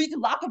REMs lead to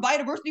lack of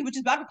biodiversity, which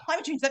is bad for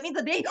climate change. That means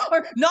that they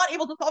are not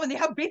able to solve, and they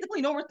have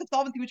basically no risk of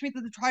solvency, which means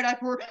that the tri-die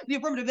for the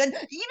affirmative. Then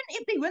even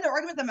if they win their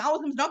argument that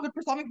Maoism is not good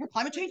for solving for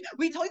climate change,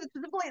 we tell you that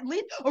specifically at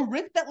least a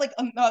risk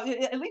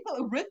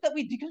that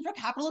we deconstruct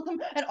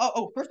capitalism. And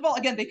first of all,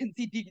 again, they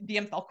concede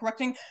DM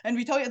self-correcting, and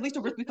we tell you at least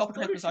a risk we solve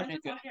for transmisogyny.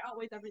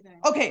 Outweighs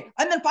everything. Okay,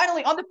 and then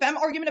finally, on the fem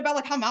argument about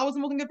like how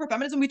Maoism wasn't good for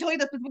feminism, we tell you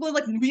that specifically,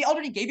 like we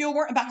already gave you a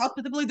warrant about how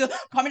specifically the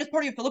Communist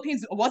Party of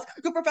Philippines was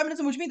good for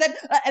feminism, which means that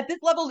at this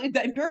level,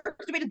 the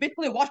empirics debate is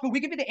basically a wash. But we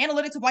give you the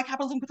analytics of why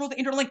capitalism controls the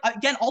interlink.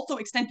 Again, also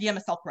extend DM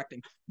as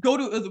self-correcting. Go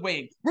to the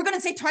way we're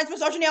gonna say trans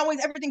misogyny outweighs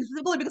everything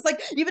specifically because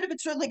like even if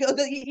it's like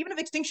even if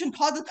extinction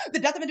causes the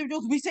death of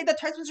individuals, we say that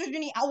trans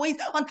misogyny outweighs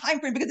on time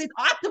frame because it's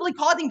actively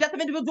causing death of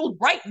individuals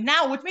right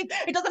now, which means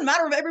it doesn't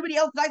matter if everybody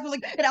else dies, but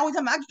like it always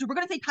has magnitude. We're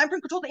gonna say time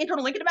frame controls the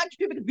internal link of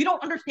magnitude because we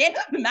don't understand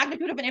the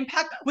magnitude of an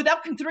impact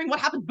without considering what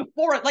happens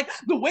before it. Like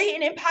the way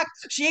an impact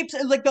shapes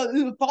like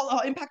the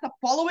impact that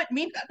follow it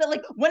means that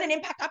like when an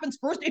impact happens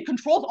first, it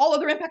controls all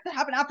other impacts that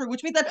happen after,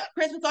 which means that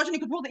trans misogyny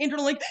controls the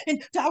internal link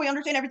into how we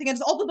understand everything, and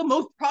it's also the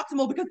most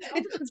proximal because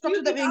it's the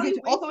structure that we engage.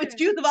 Also, it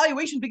skews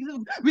evaluation because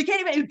we can't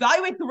even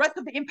evaluate the rest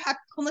of the impact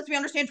unless we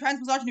understand trans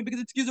misogyny because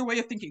it skews our way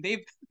of thinking.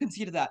 They've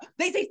conceded that.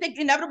 They say state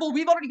inevitable.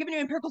 We've already given you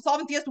empirical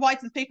solvency as to why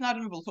it's the state not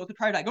inevitable, so it's a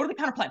try die. Go to the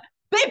counterplan.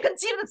 They've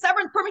conceded the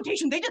severance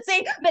permutation. They just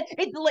say that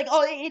it's like,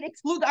 oh, it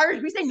excludes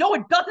Irish. We say, no,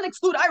 it doesn't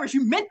exclude Irish.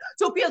 You missed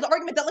Sophia's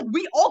argument that like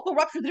we also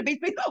rupture the debate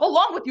space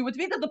along with you, which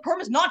means that the perm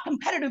is not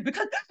competitive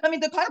because, I mean,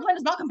 the counterplan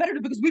is not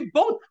competitive because we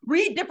both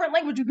read different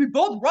languages. We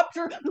both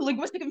rupture the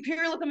linguistic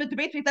imperialism in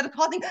debate space that is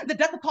causing the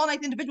death of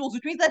colonized individuals,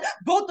 which means that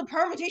both the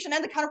permutation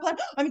and the counterplan,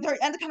 and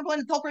the counterplan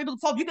itself are able to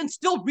solve. You can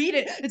still read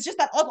it. It's just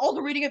that us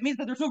also reading it means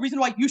that there's no reason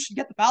why you should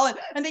get the ballot.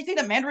 And they say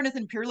that Mandarin is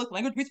an imperialist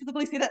language. We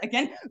specifically say that,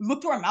 again,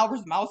 look to our Mao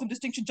versus Maoism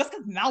distinction. Just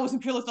because Mao is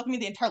imperialist doesn't mean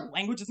the entire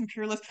language is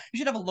imperialist. You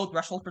should have a low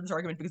threshold for this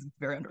argument because it's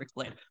very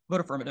underexplained. Vote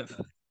affirmative.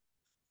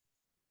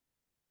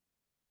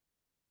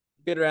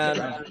 Good round.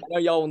 I know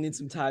y'all will need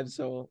some time,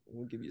 so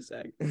we'll give you a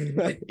sec.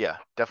 Yeah,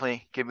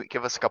 definitely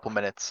give us a couple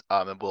minutes,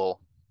 and we'll,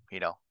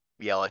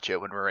 yell at you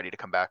when we're ready to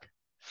come back.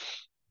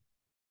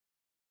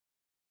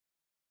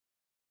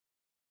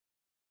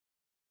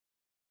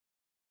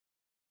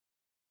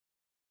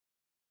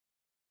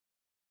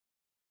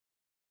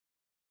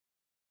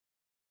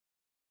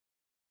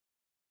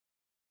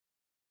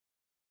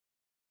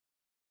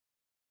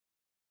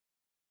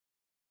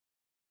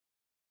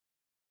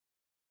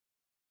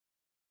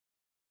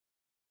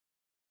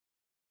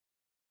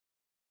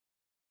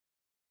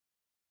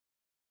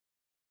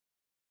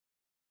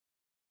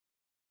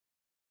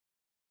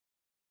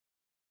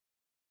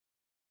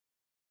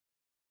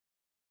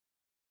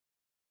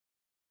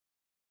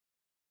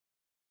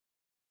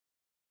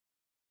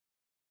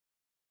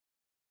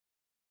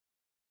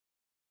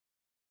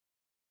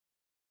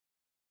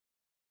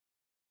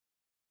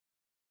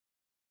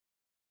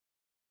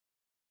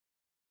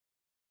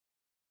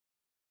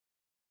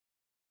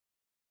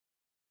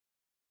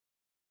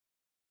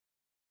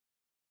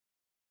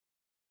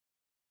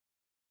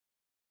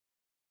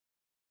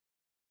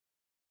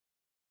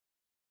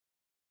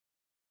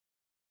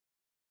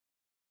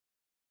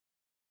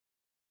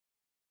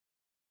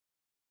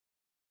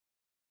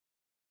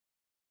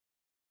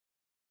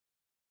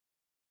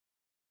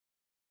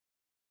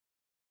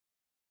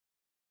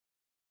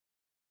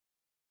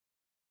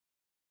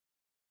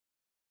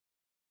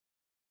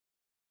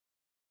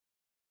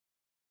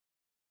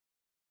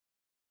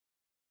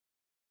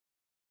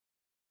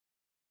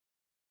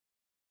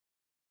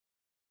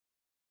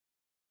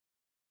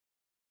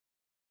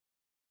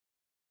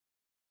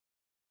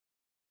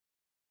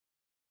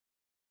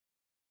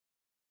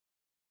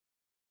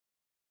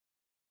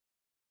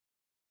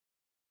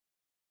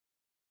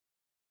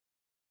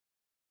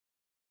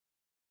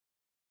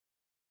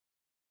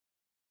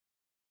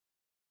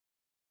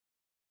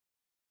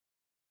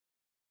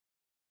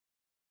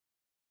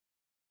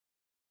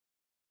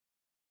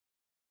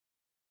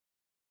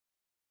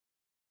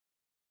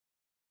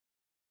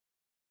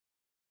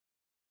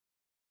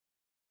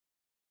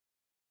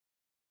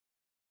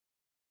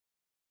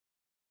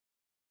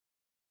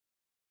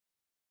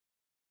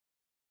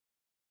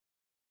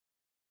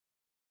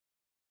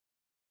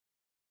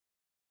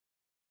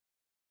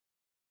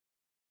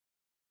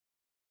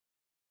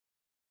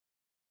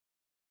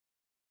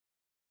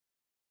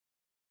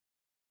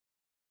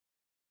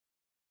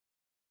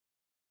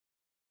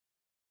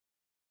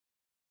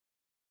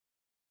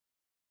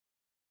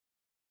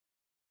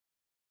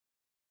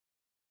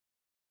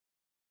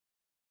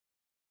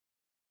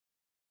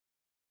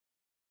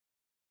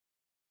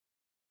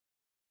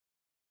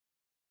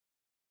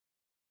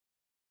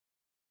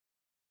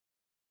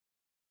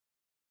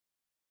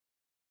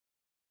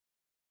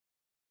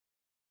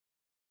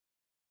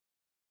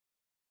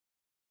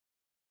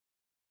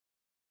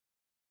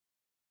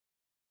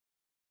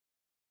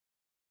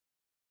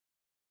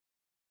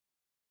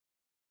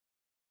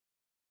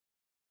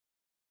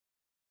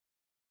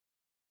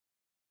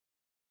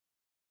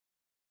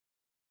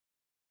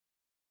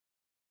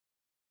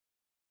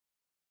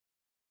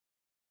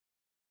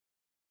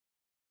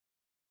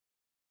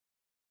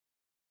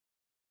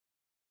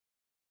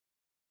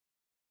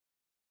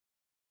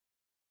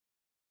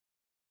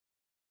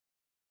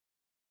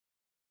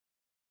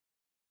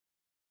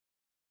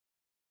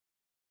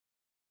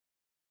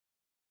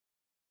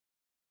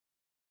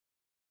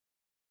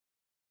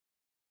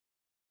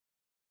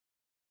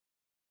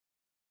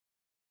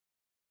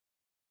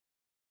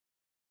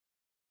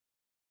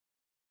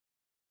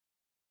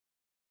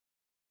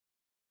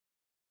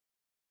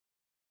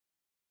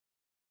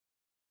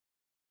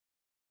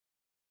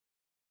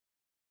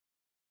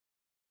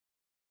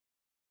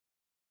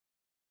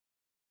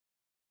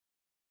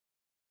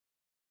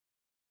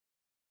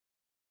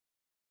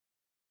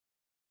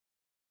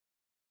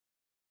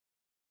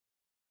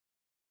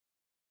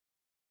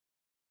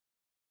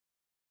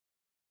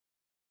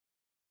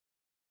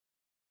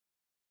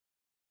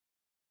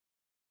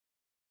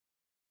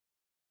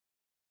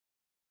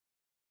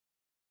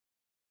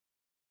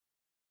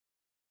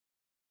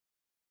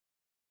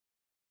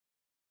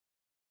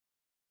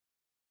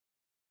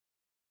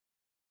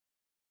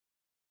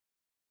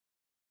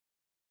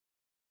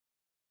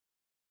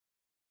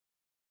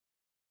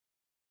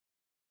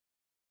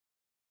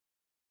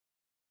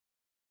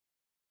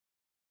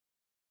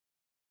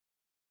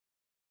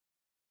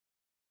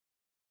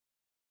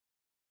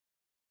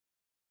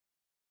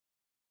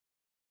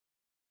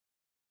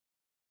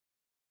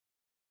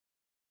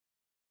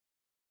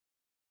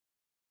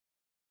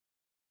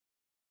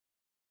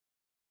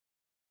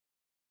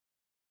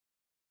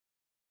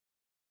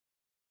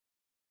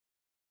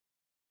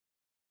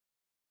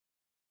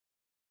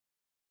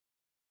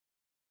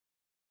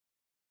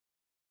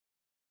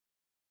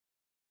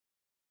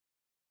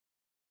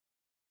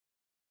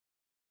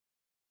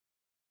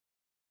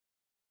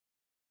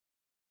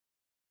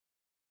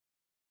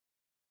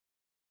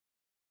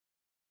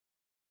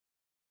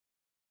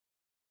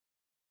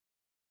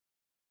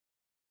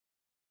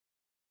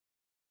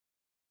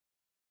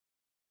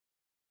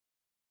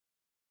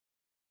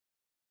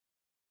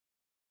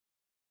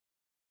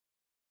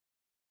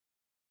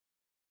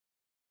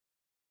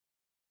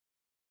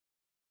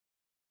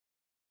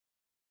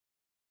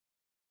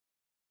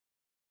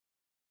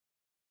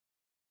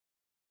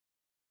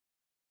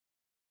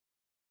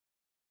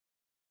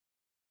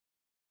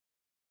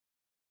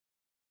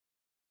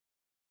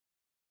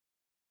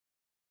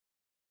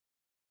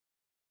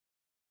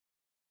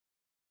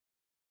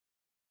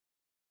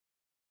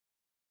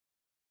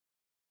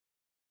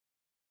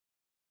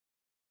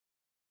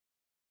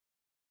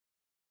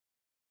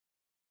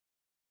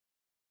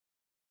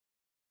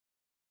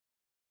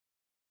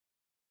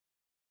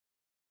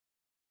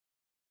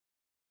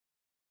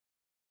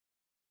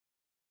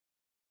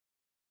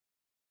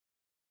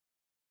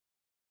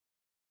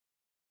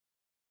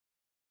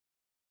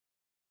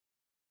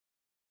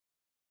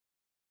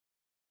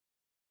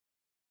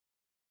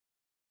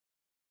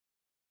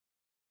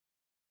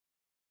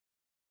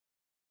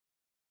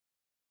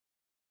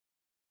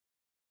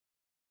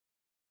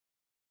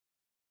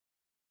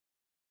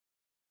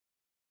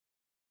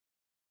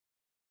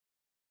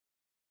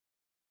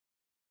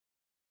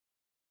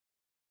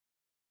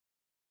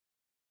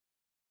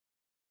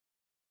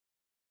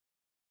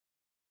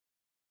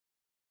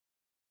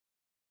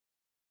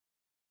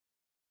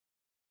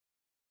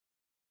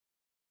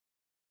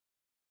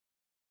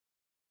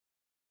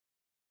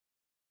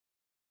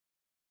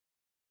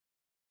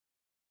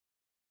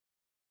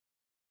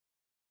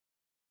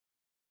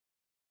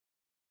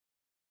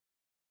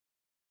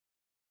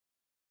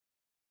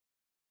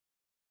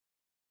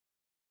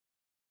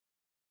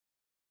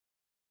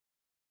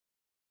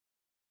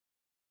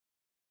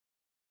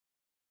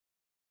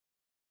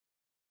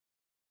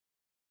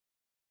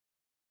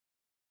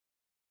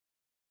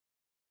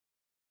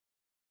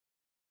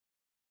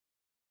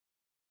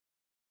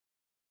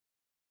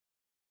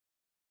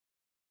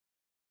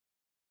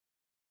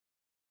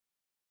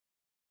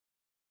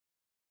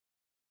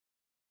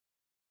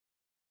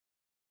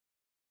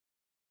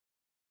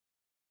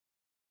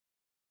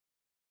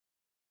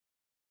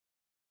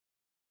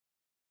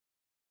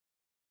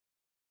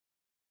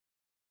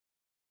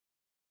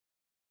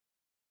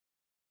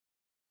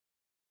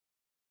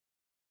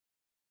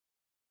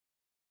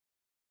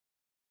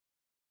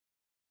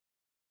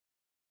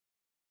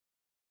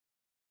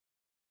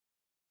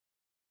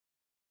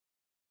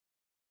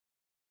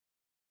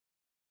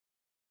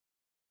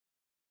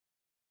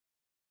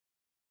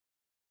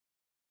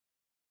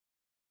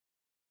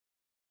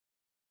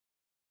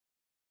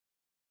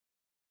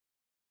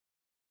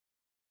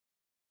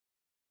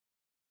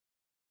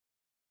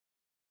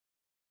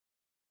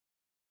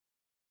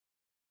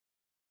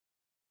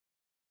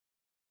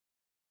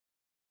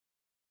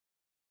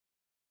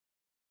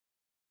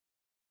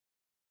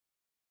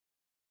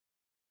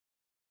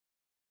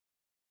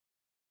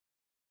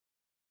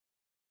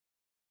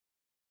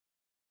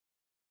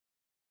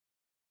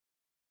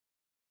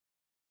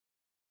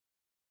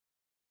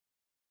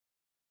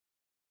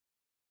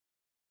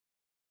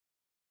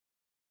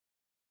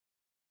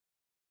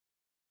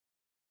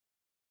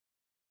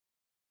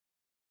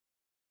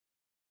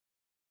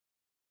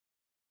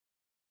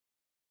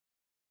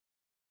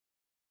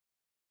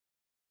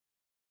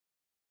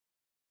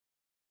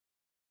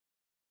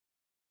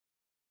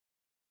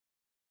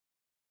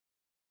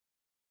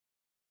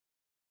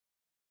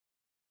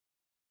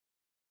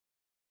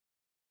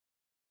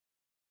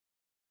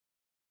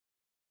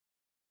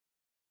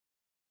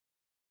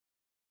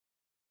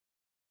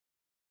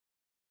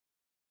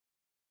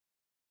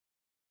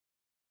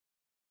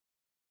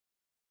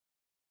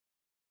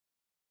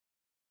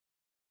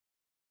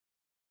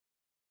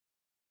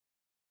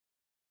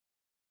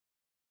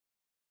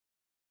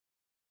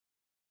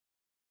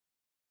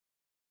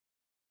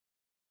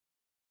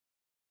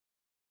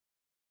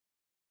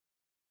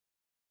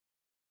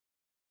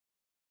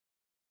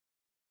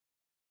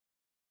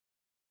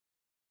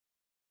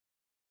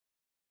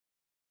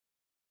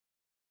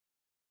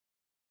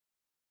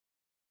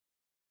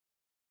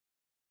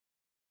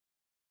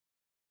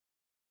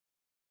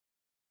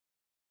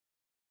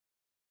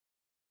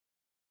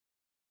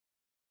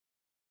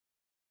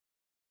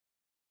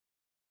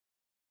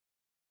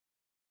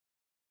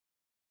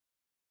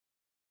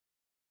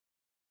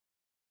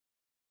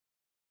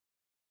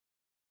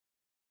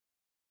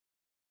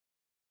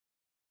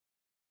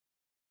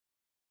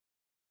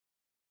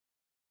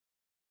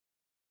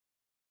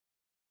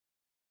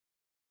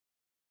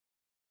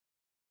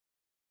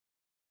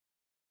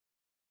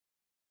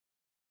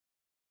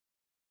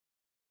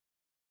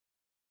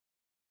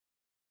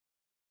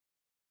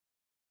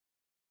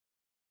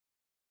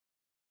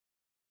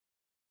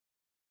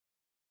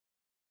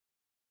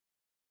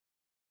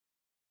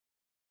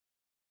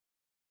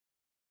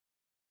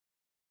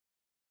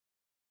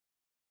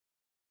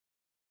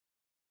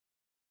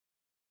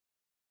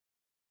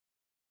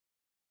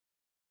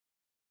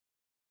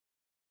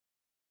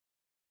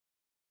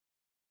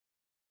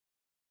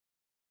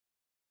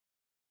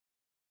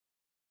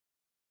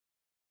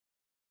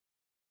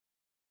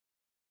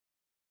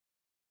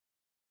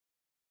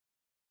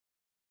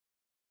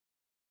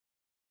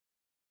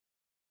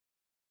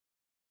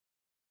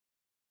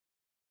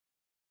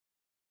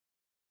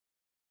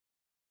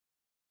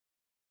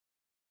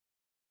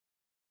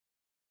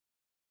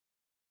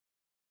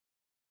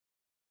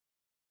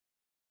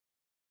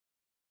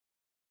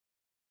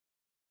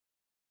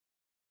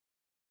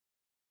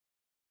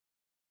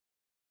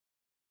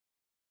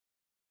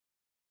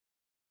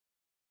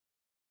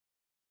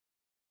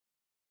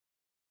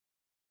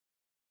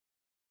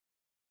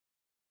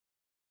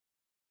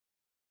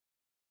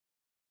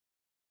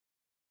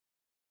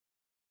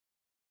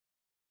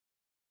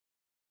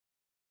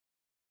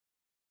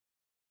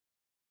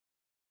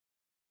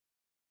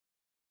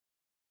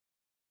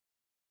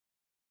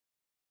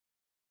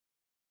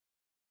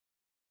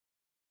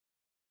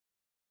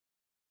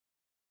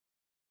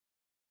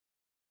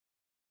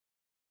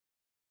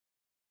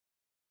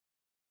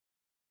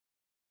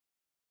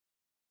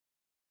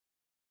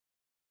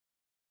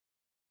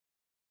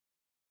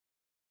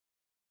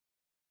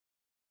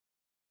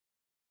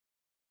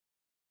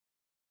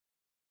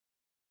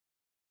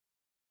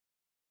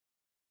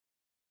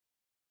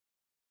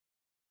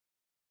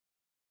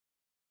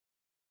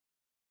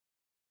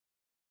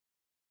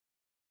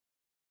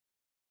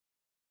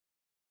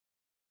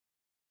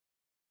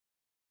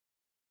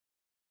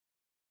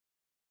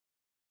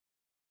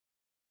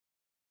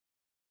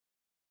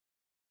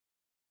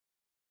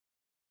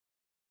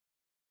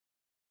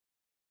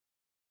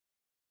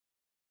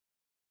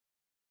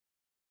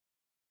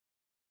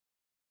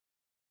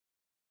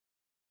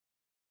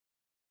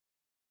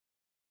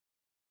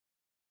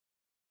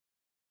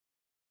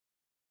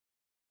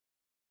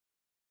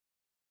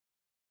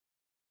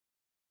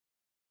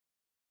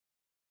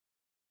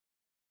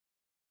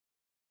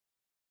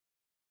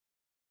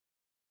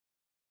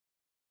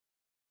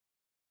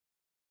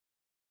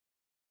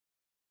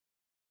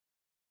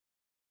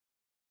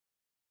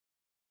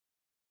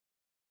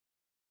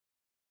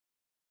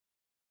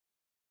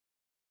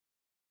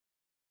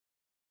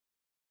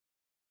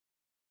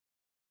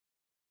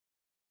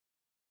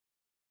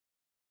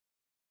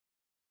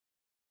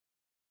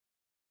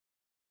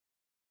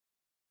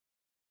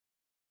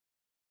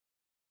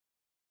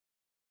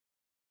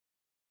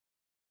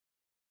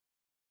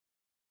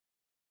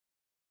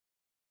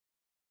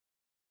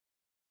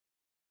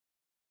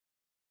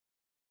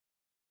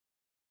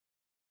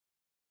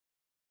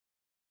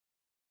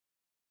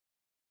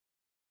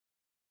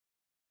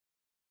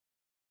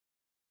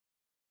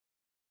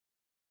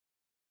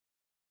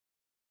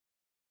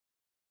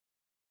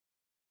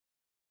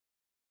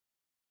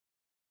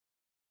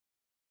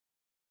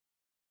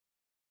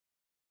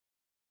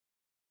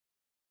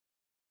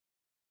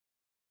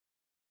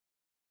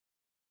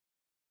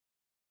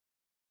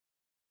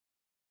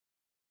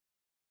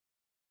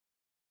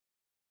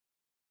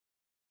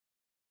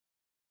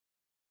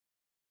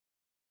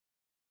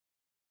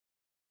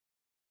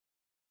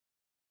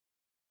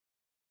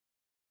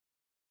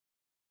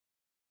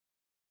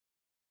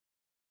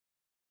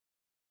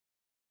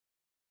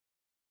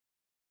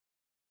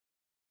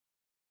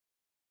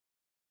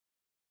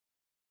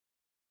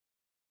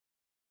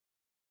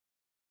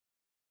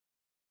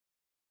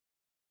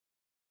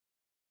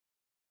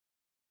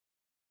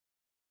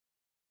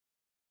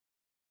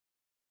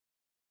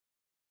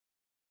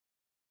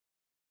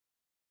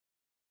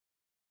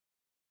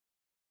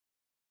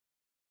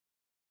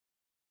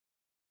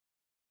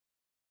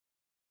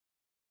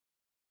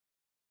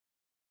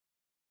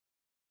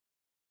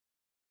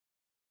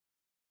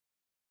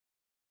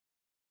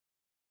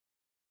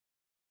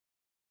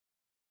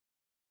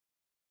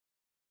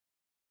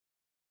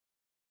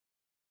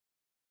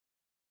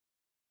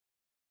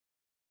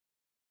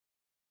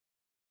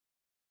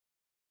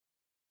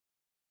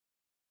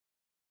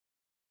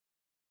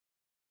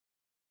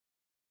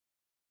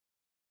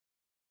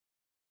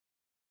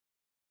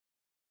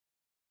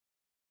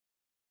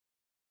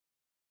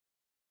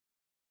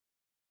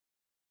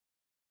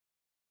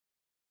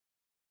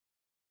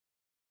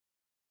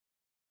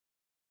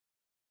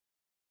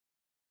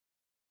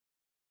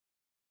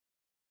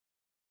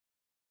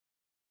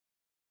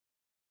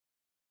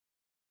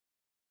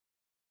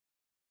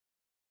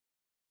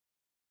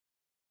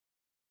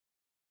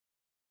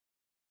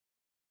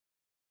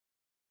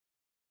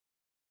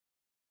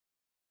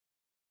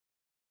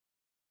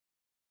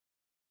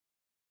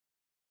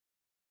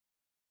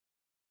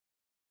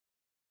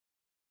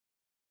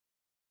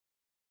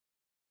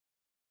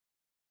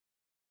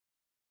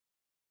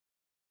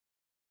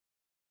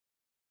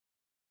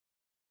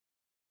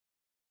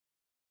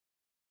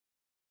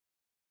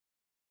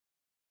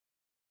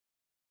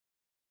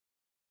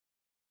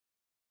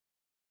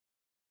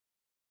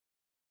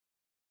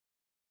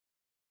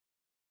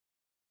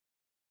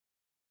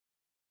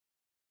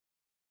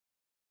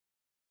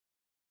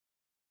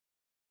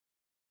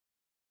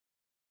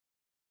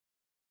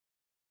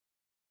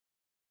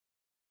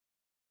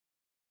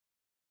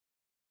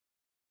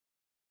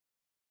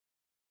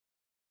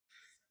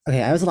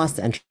 Okay, I was the last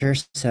to enter,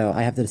 so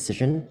I have the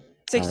decision.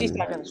 60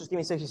 seconds. Just give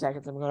me 60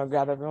 seconds. I'm gonna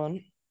grab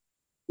everyone.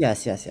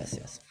 Yes,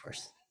 of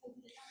course.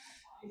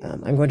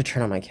 I'm going to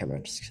turn on my camera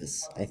just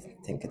because I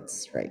think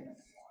it's right.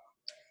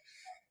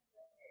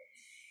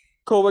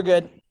 Cool, we're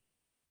good.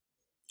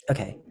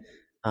 Okay.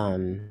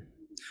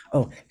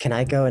 Oh, can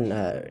I go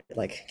and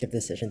like give the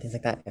decision, things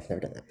like that? I've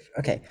never done that before.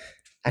 Okay.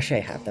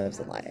 Actually, I have. That was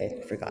a lie.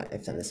 I forgot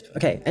I've done this.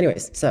 Okay.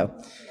 Anyways, so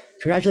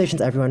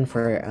congratulations everyone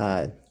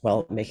for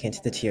well making it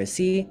to the TOC.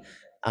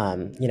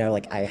 You know,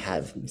 like I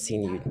have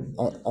seen you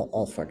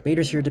all four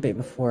debaters here debate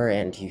before,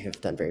 and you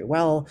have done very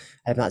well.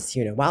 I have not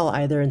seen you in a while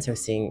either, and so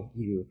seeing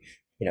you,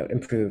 you know,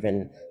 improve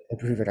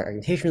your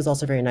argumentation is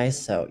also very nice.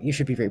 So you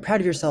should be very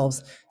proud of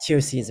yourselves.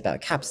 TOC is about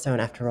capstone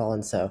after all,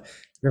 and so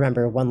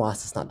remember, one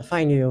loss does not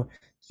define you.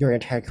 Your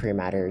entire career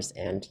matters,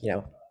 and you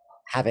know,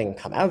 having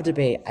come out of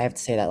debate, I have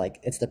to say that like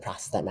it's the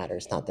process that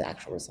matters, not the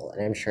actual result,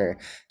 and I'm sure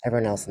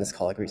everyone else in this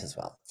call agrees as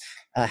well.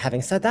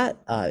 Having said that,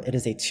 it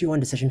is a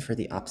 2-1 decision for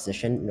the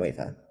opposition,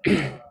 Nueva.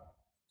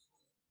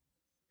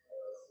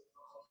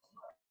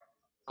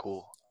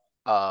 Cool.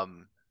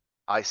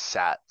 I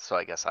sat, so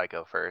I guess I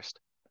go first.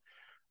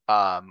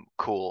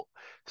 Cool.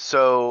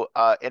 So,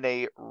 in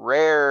a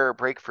rare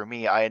break for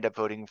me, I end up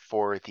voting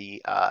for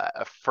the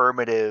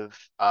affirmative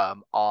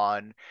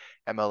on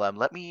MLM.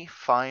 Let me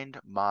find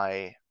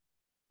my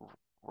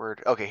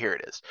word. Okay, here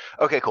it is.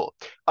 Okay, cool.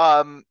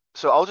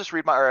 So I'll just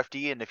read my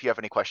RFD, and if you have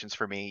any questions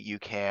for me, you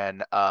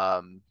can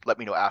let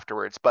me know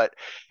afterwards. But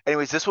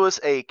anyways, this was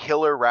a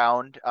killer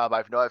round.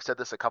 I know I've said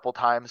this a couple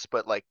times,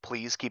 but like,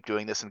 please keep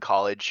doing this in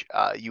college.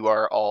 You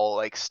are all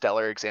like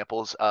stellar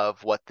examples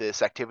of what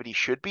this activity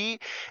should be,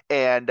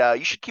 and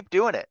you should keep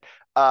doing it.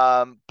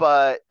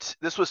 But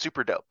this was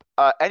super dope.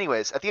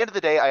 Anyways, at the end of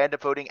the day, I end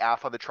up voting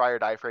AF on the try or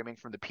die framing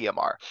from the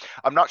PMR.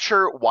 I'm not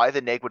sure why the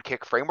neg would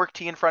kick framework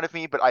T in front of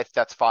me, but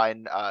that's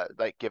fine.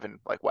 Like given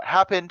like what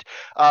happened.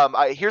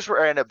 Here's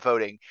where I end up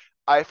voting.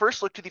 I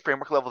first looked at the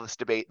framework level of this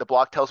debate. The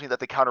block tells me that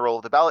the counter role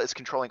of the ballot is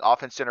controlling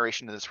offense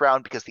generation in this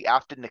round because the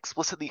AF didn't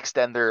explicitly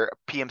extend their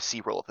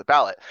PMC role of the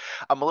ballot.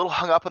 I'm a little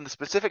hung up on the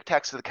specific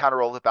text of the counter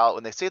role of the ballot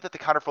when they say that the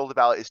counter role of the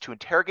ballot is to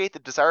interrogate the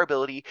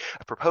desirability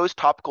of proposed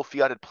topical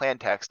fiated plan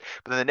text,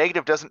 but then the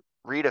negative doesn't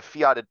read a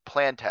fiated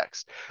plan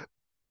text.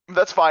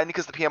 That's fine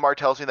because the PMR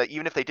tells me that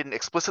even if they didn't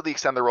explicitly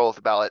extend the role of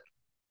the ballot,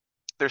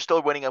 they're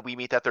still winning a we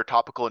meet that they're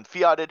topical and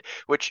fiated,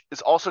 which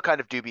is also kind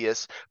of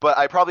dubious, but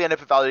I probably end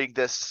up evaluating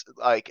this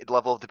like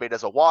level of debate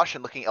as a wash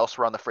and looking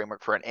elsewhere on the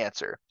framework for an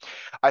answer.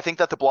 I think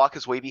that the block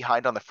is way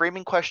behind on the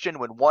framing question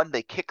when 1,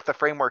 they kick the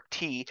framework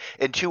T,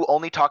 and 2,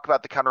 only talk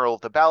about the counter role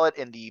of the ballot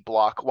in the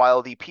block,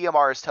 while the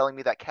PMR is telling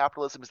me that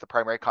capitalism is the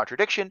primary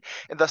contradiction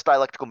and thus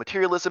dialectical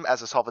materialism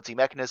as a solvency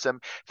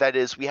mechanism. That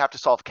is, we have to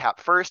solve cap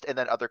first and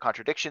then other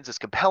contradictions is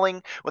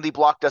compelling when the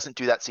block doesn't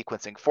do that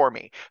sequencing for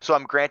me. So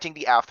I'm granting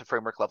the AF the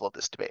framework level of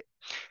this debate.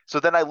 So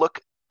then I look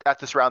at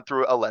this round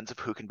through a lens of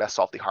who can best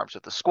solve the harms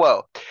of the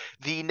squo.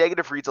 The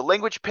negative reads a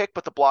language pick,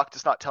 but the block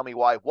does not tell me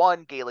why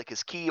 1, Gaelic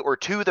is key, or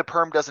 2, the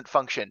perm doesn't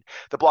function.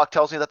 The block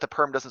tells me that the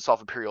perm doesn't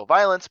solve imperial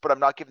violence, but I'm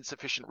not given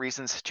sufficient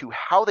reasons to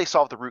how they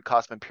solve the root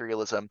cause of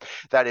imperialism,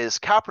 that is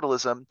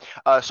capitalism.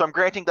 So I'm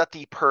granting that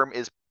the perm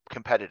is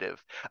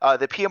competitive.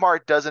 The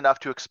PMR does enough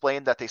to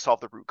explain that they solve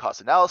the root cause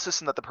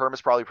analysis and that the perm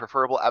is probably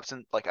preferable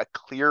absent like a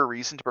clear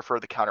reason to prefer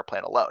the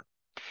counterplan alone.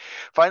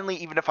 Finally,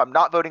 even if I'm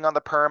not voting on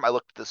the perm, I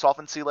looked at the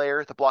solvency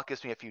layer. The block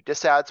gives me a few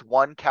disads.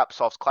 1, cap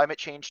solves climate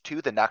change.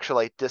 2, the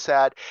Naxalite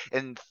disad.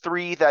 And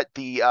 3, that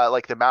the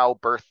like the Mao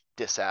birth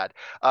disad.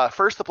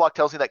 First, the block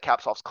tells me that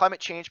cap solves climate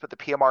change, but the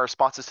PMR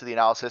responses to the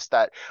analysis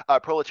that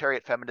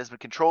proletariat feminism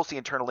controls the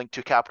internal link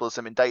to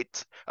capitalism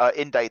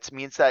indicts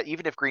means that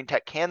even if green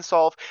tech can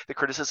solve, the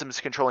criticism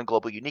is controlling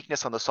global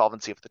uniqueness on the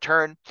solvency of the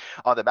turn.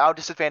 On the Mao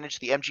disadvantage,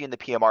 the MG and the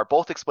PMR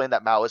both explain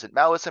that Mao isn't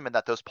Maoism and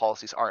that those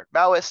policies aren't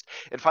Maoist.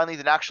 And finally,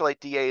 the Naxalite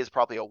DA is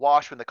probably a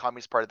wash when the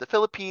Communist Party of the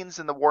Philippines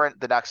and the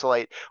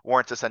Naxalite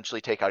warrants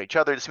essentially take out each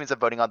other. This means I'm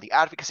voting on the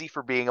advocacy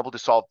for being able to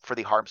solve for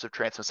the harms of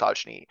trans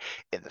misogyny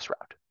in this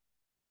round.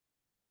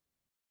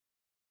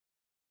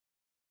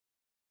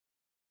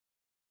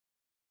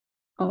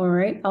 All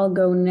right, I'll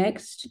go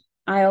next.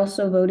 I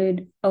also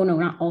voted, oh no,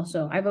 not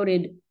also. I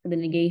voted for the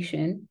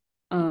negation.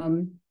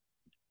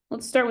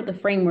 Let's start with the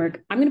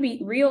framework. I'm going to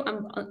be real.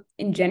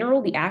 In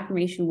general, the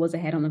affirmation was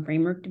ahead on the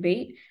framework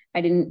debate.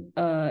 I didn't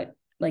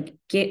like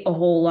get a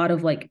whole lot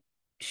of like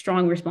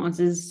strong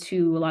responses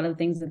to a lot of the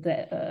things that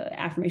the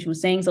affirmation was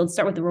saying. So let's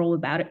start with the role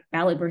of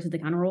ballot versus the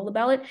counter role of the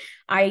ballot.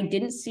 I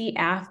didn't see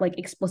AF like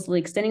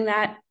explicitly extending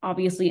that,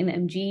 obviously in the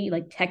MG,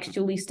 like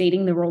textually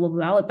stating the role of the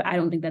ballot, but I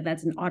don't think that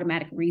that's an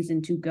automatic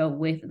reason to go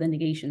with the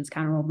negations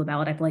counter role of the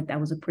ballot. I feel like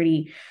that was a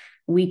pretty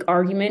weak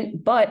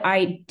argument, but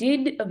I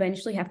did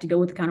eventually have to go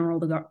with the counter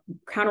role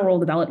of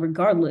the ballot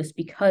regardless,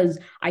 because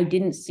I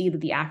didn't see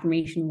that the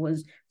affirmation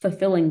was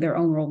fulfilling their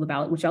own role of the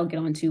ballot, which I'll get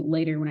onto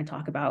later when I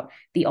talk about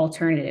the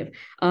alternative.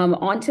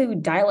 Onto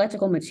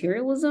dialectical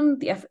materialism.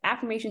 The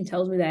affirmation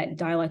tells me that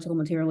dialectical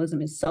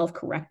materialism is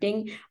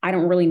self-correcting. I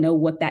don't really know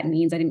what that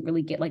means. I didn't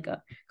really get like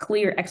a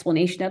clear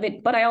explanation of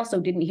it, but I also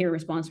didn't hear a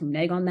response from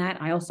Neg on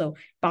that. I also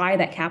buy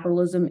that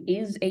capitalism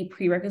is a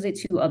prerequisite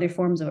to other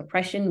forms of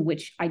oppression,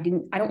 which I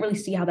don't really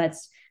see how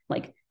that's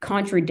like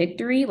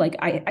contradictory. Like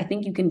I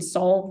think you can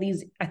solve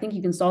these, I think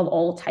you can solve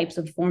all types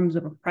of forms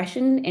of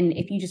oppression. And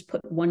if you just put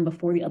one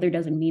before the other,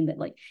 doesn't mean that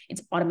like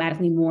it's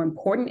automatically more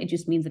important. It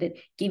just means that it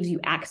gives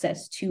you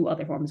access to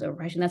other forms of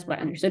oppression. That's what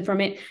I understood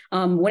from it.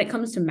 When it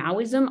comes to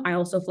Maoism, I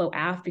also flow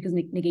AF because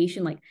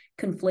negation like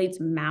conflates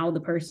Mao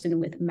the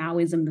person with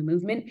Maoism the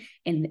movement.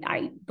 And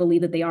I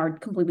believe that they are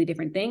completely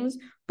different things.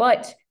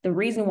 But the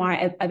reason why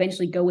I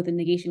eventually go with the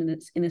negation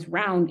in this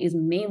round is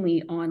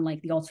mainly on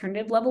like the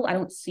alternative level. I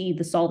don't see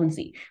the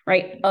solvency,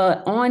 right?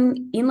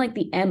 In like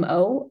the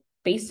MO,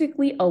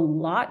 basically a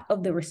lot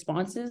of the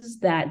responses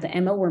that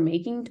the MO were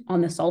making on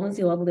the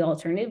solvency level, the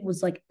alternative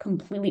was like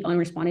completely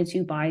unresponded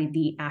to by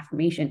the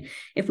affirmation.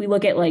 If we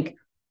look at like,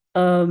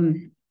 well,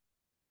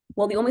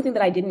 the only thing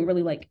that I didn't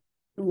really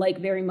like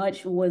very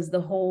much was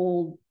the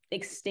whole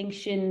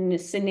extinction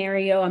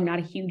scenario. I'm not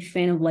a huge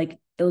fan of like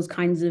those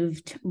kinds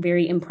of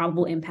very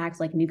improbable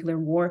impacts like nuclear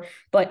war.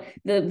 But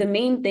the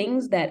main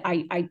things that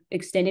I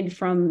extended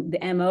from the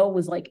MO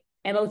was like,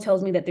 MO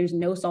tells me that there's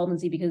no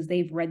solvency because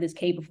they've read this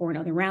K before in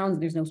other rounds.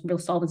 There's no real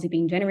solvency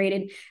being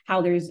generated.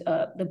 How there's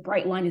the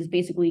bright line is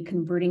basically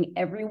converting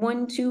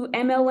everyone to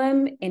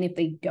MLM. And if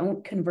they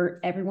don't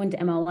convert everyone to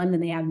MLM, then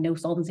they have no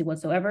solvency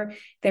whatsoever.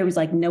 There was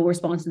like no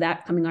response to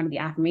that coming out of the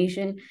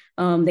affirmation.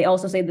 They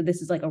also say that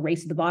this is like a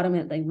race to the bottom,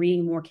 and like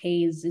reading more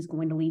Ks is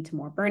going to lead to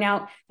more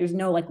burnout. There's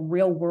no like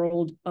real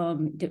world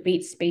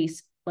debate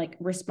space like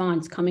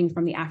response coming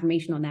from the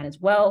affirmation on that as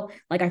well.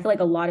 Like I feel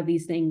like a lot of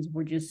these things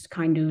were just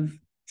kind of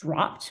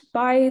dropped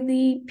by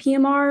the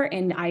PMR,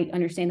 and I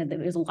understand that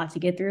there's a lot to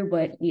get through,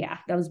 but yeah,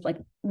 that was like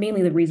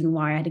mainly the reason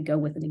why I had to go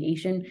with the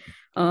negation.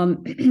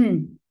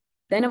 Then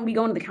we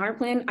go into the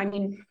counterplan. I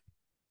mean,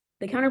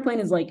 the counterplan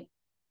is like,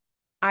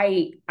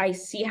 I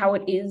see how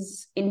it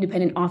is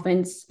independent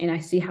offense, and I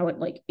see how it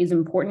like is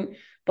important,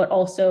 but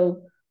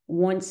also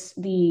once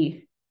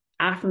the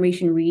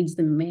affirmation reads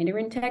the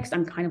Mandarin text,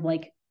 I'm kind of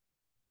like,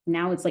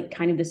 now it's like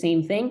kind of the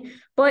same thing.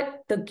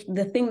 But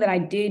the thing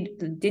that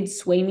did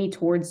sway me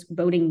towards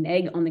voting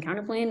neg on the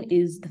counterplan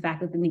is the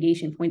fact that the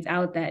negation points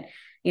out that,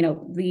 you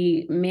know,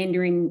 the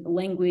Mandarin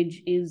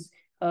language is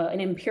an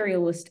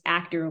imperialist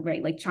actor,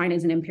 right? Like China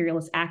is an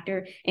imperialist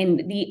actor.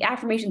 And the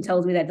affirmation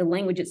tells me that the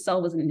language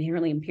itself isn't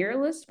inherently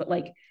imperialist, but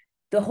like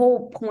the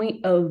whole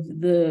point of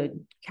the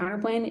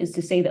counterplan is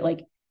to say that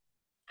like,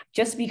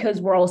 just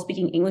because we're all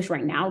speaking English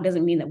right now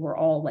doesn't mean that we're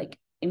all like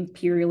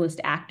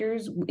imperialist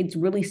actors. It's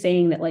really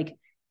saying that like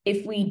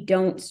if we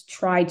don't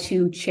try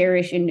to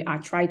cherish and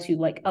try to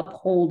like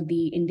uphold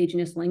the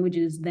indigenous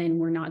languages, then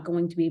we're not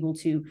going to be able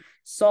to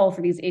solve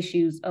for these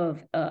issues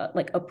of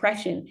like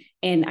oppression.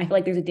 And I feel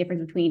like there's a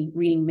difference between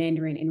reading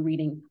Mandarin and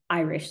reading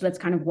Irish. So that's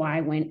kind of why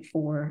I went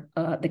for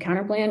the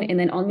counterplan. And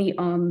then on the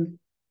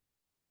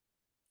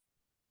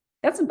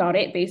that's about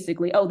it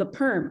basically. Oh, the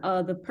perm.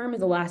 The perm is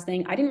the last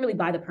thing. I didn't really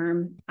buy the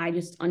perm. I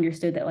just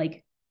understood that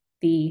like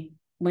the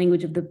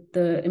language of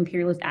the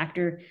imperialist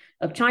actor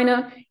of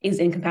China is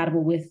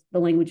incompatible with the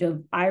language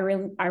of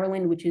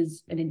Ireland, which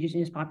is an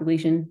indigenous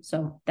population.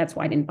 So that's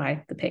why I didn't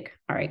buy the pick.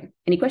 All right.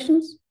 Any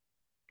questions?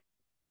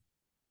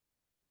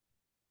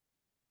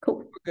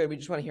 Cool. Good. We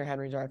just want to hear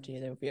Henry's RFT,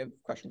 and then if we have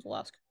questions, we'll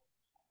ask.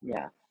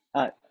 Yeah.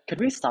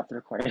 Could we stop the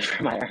recording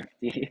for my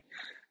RFD?